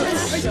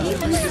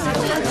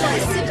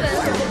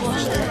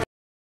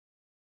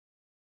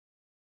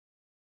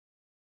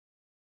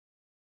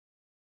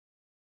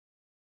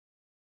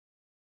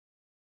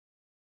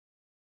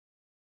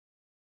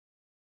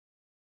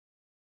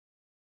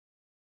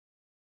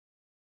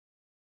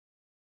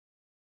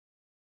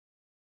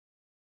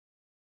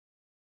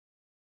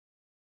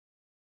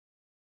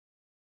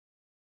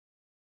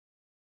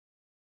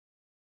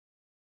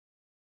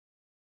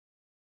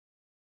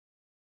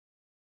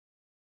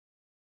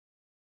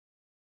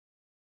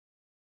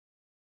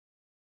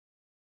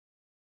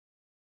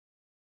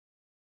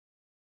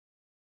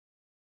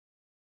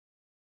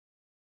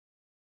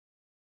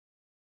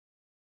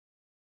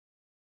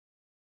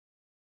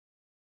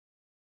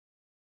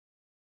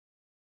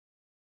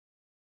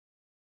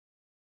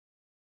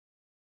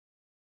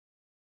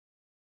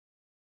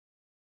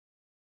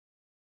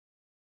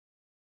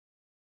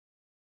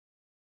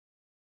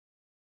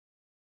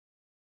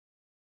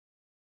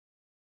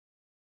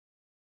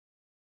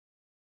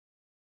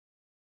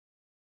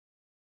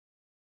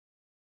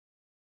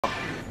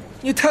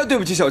你太对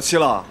不起小七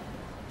了。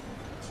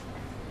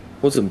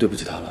我怎么对不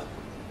起她了？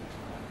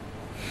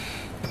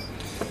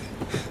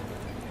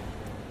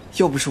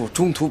要不是我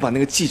中途把那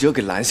个记者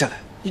给拦下来，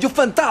你就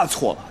犯大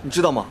错了，你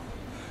知道吗？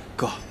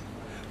哥，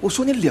我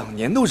说你2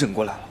年都忍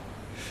过来了，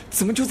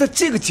怎么就在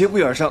这个节骨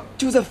眼上，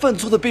就在犯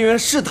错的边缘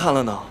试探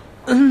了呢？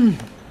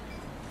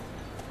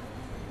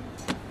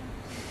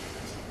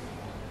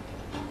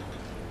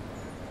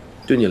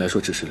对你来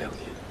说只是2年，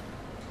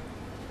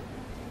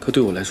可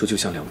对我来说就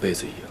像2辈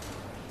子一样。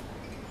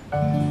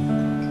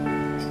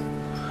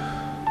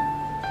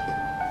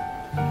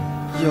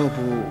要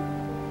不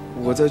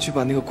我再去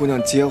把那个姑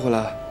娘接回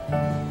来，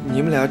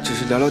你们俩只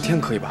是聊聊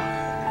天可以吧？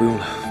不用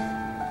了，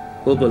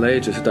我本来也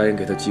只是答应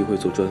给她机会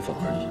做专访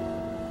而已。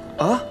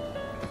啊？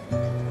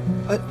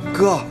哎，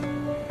哥，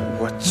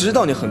我知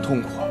道你很痛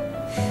苦。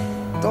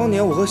当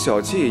年我和小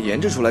七也研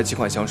制出来几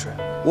款香水，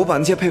我把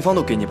那些配方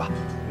都给你吧，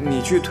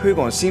你去推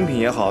广新品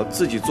也好，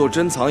自己做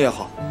珍藏也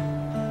好，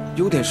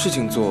有点事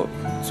情做，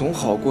总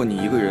好过你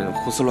一个人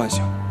胡思乱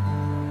想。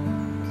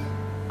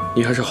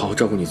你还是好好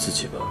照顾你自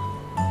己吧。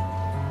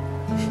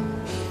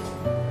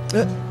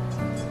哎。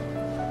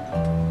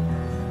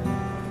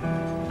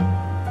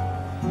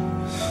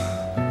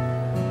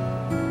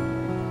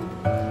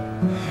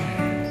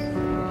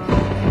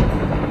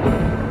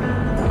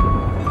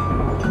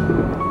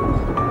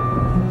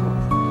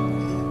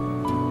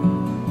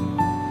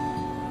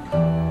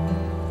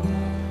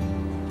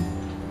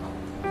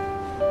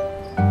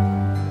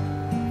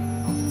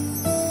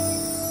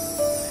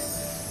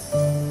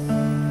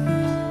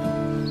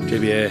 这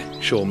边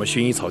是我们薰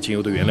衣草精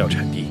油的原料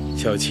产地，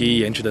小七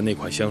研制的那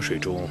款香水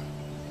中，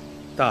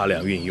大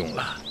量运用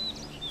了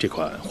这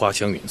款花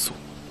香元素。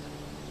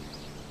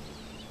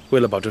为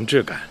了保证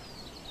质感，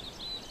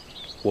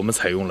我们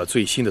采用了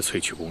最新的萃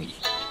取工艺。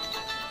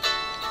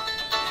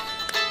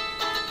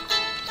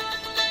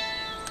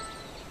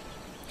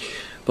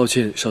抱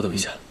歉，稍等一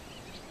下。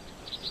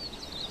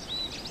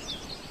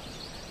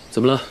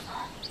怎么了？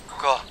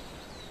哥，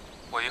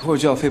我一会儿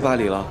就要飞巴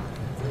黎了，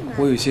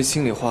我有些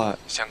心里话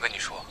想跟你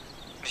说。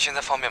 你现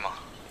在方便吗？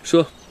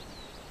说。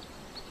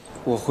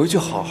我回去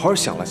好好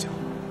想了想，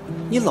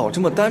你老这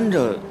么单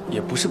着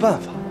也不是办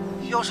法。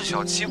要是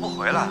小七不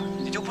回来，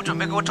你就不准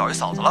备给我找一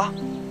嫂子了？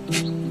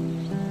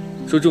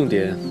说重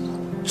点。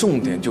重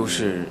点就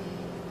是，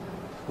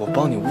我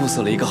帮你物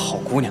色了一个好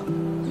姑娘，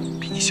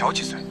比你小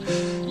几岁，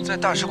在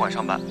大使馆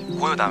上班，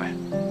国有单位。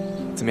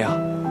怎么样？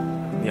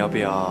你要不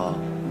要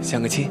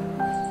相个亲？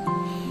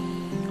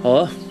好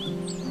啊。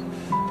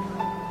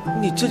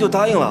你这就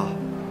答应了？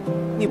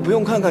 你不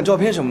用看看照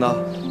片什么的，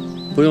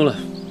不用了。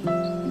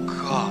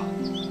哥，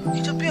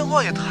你这变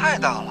化也太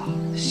大了，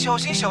小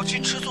心小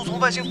七吃醋从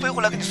外星飞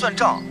回来跟你算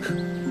账。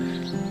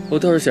我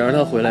倒是想让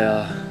他回来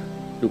啊，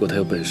如果他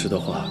有本事的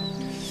话。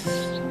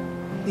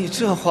你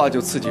这话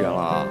就刺激人了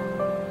啊！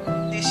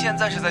你现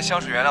在是在香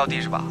水原料地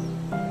是吧？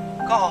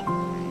刚好，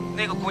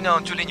那个姑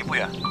娘就离你不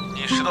远，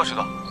你拾掇拾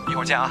掇，一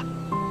会儿见啊。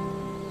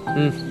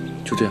嗯，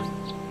就这样。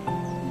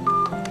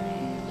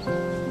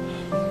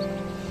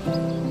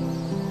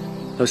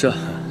 老师，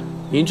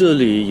您这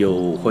里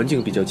有环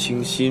境比较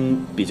清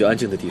新、比较安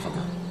静的地方吗？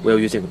我要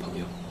约见个朋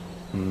友。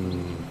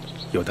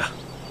有的。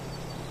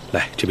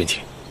来，这边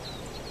请。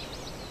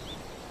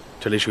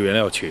这里是原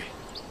料区，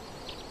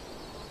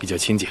比较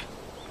清静，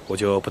我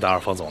就不打扰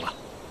方总了。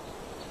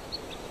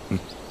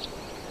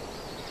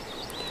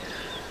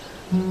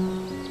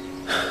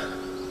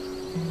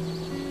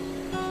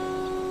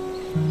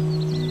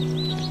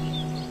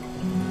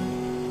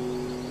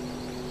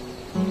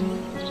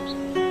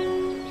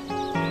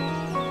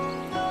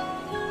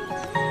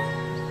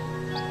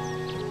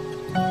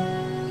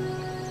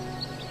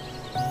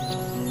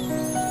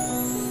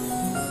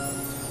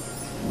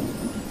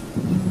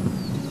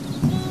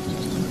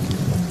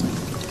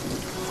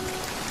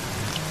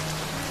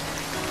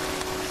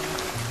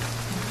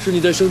是你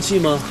在生气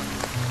吗，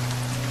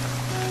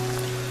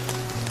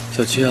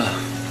小七啊？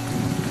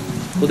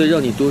我得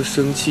让你多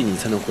生气，你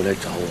才能回来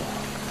找我。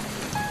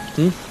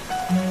嗯？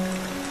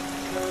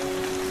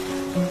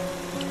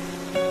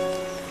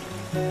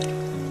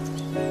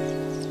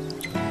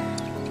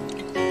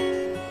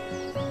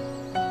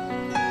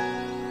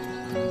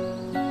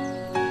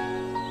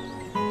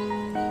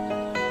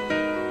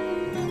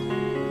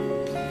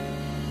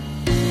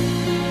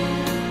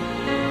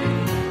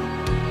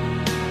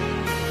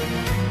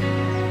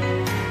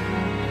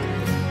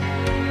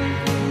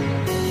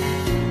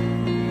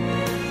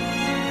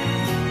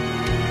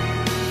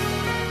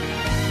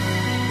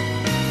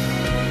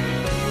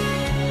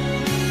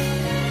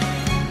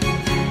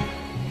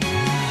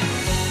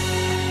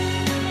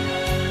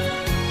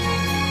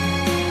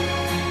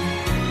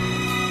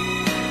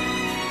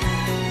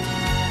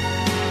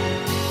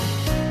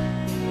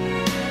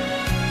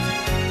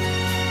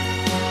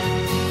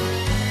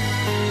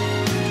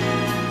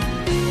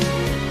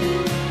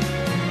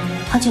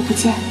好久不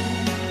见。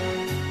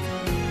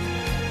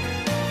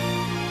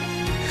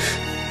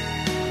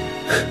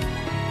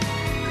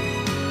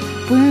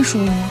不认识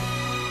我吗？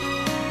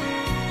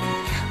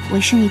我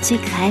是你最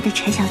可爱的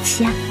柴小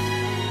七啊。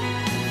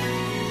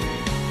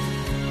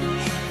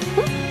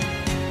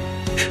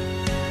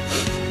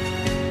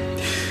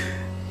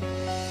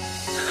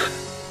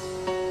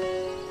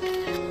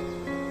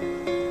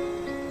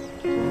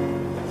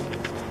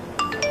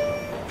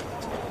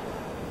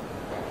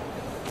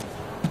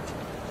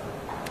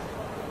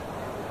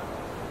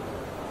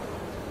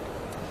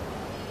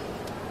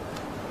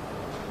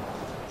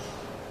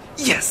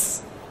Yes。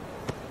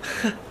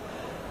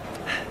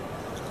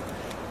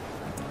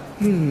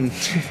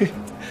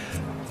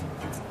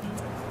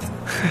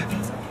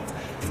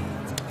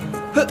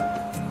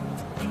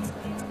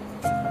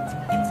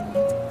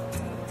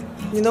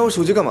你拿我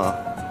手机干嘛？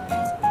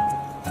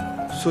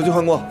手机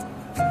还我。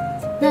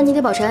那你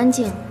得保持安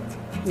静。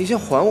你先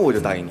还我，我就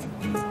答应你。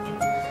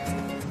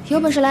有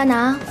本事来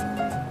拿。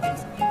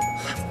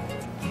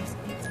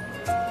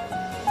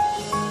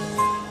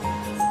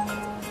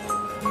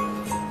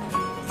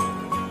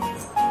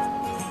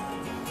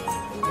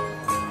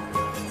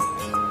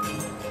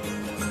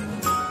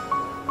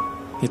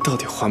你到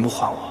底还不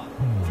还我？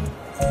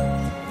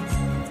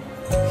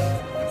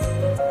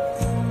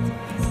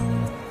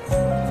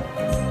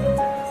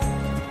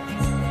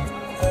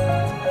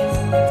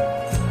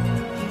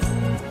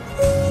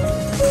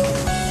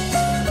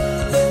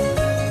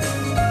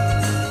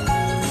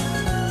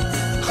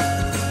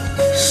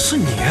是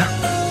你？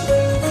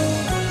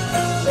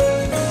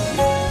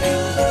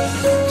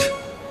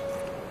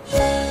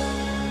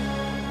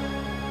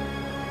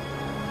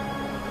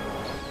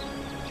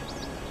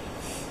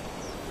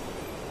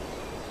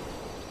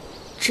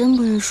真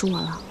不认识我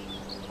了？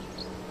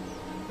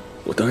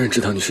我当然知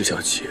道你是小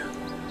七，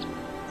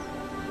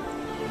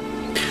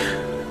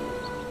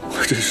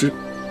我只是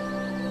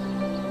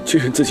确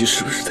认自己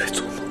是不是在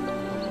做梦。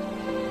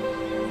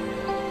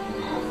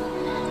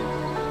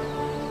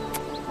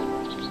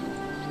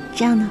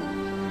这样呢，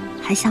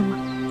还像吗？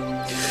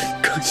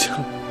更像。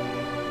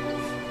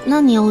那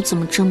你要我怎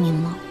么证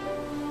明呢？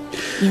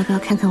你要不要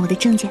看看我的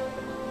证件？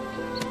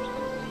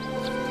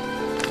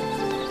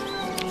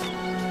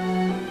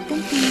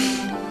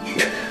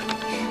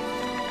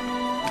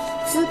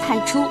兹派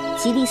出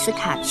吉利斯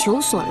卡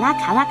球索拉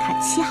卡拉卡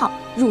7号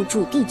入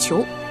驻地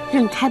球，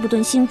任开普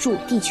敦星驻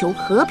地球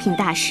和平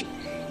大使，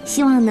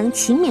希望能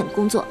勤勉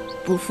工作，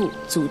不负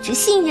组织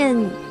信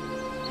任。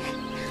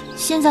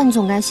现在你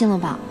总该信了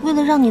吧？为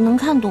了让你能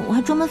看懂，我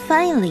还专门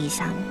翻译了一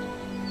下呢。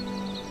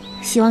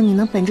希望你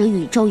能本着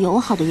宇宙友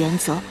好的原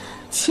则，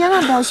千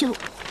万不要泄露。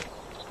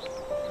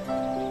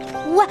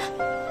喂，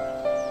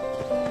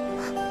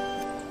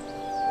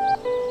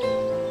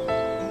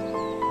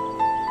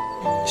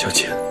小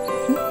七，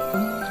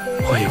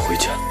我也回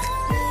家。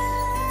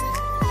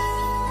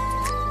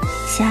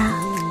夏，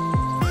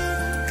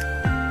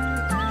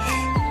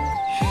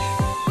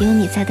有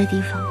你在的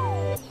地方，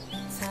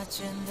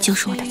就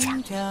是我的家。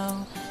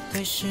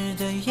对视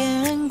的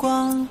眼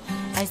光，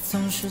爱总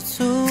是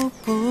猝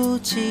不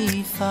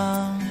及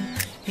防，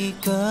一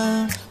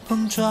个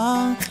碰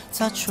撞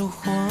擦出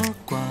火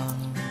光，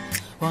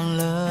忘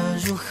了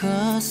如何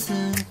思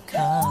考。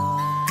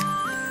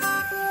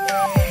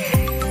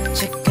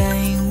这感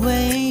应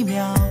微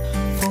妙，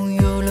风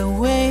有了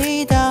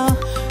味道，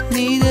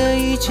你的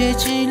一切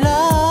寂寥，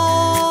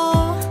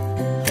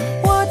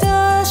我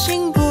的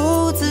心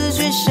不自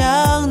觉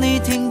向你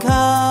停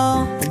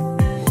靠，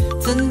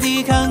怎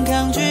抵抗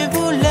抗拒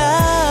不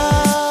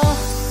了，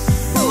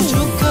无处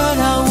可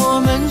逃，我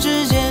们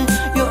之间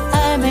有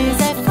暧昧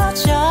在发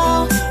酵，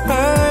荷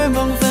尔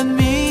蒙分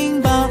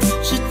泌包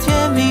是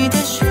甜蜜的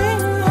讯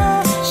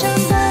号，像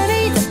在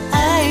你的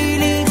爱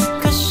里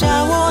刻下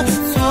我的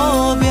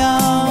坐标，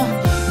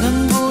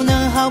能不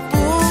能好不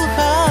好？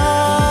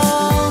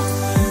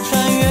穿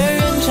越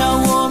人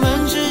潮，我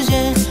们之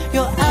间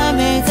有暧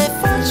昧在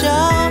发酵，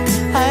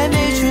还没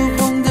触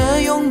碰的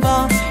拥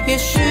抱，也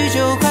许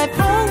就快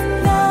碰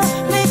到，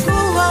没不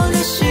忘的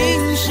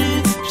心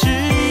事，只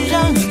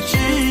让你知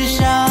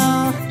晓，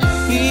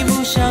一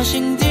不小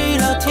心地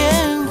老天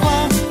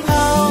荒，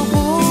好不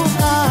好？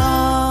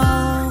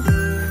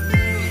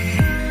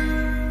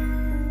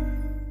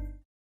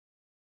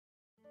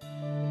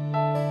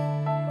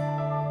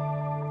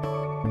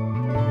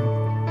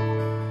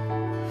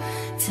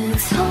自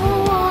从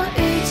我遇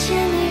见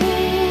你，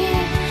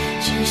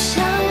只想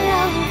让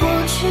过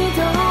去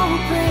都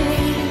归零，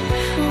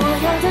我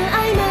要的爱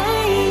没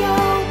有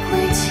归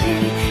期，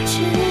只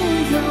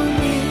有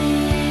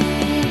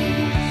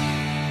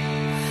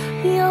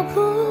你，遥不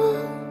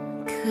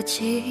可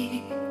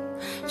及，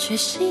却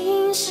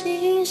惺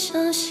惺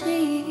相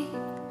惜，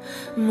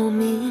莫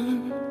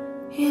名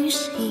于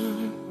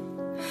心，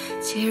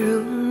介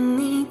入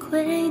你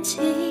轨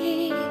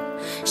迹，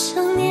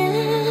想念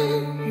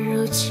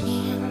如今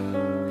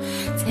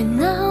在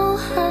脑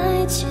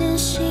海前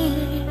行，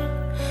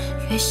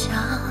越想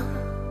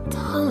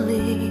逃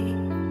离，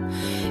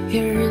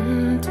越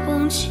忍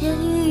痛牵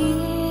引，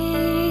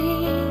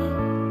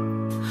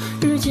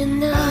日渐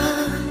的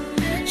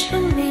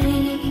沉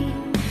迷，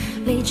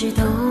理智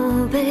都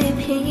被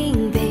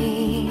屏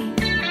蔽，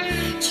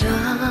这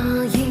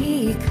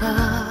一刻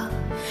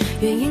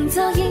原因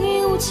早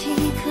已无迹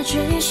可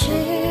追寻，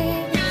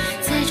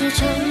在这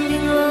场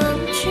冰冷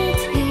躯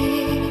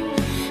体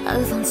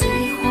安放最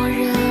火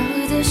热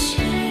的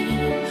心，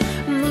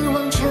凝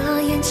望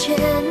着眼前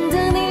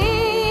的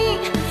你，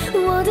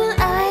我的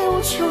爱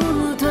无处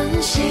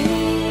遁形。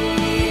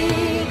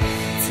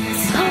自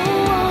从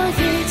我遇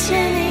见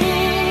你，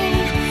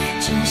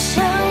只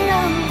想让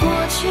过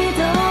去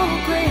都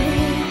归零，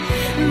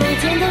每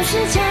天都是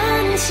暂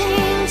清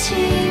记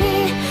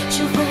忆，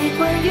只会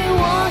关于我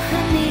和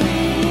你，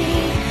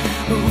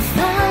无法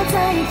再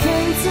骗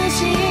自己，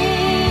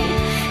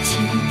请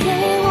给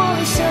我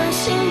相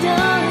信的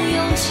勇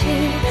气，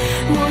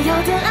我要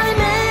的爱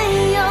没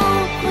有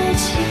归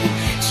期，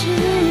只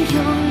有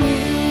你，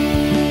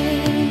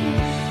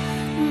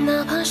哪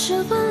怕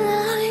是本来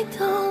都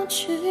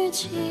聚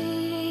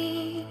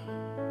集，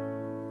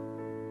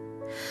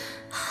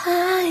还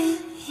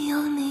有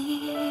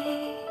你。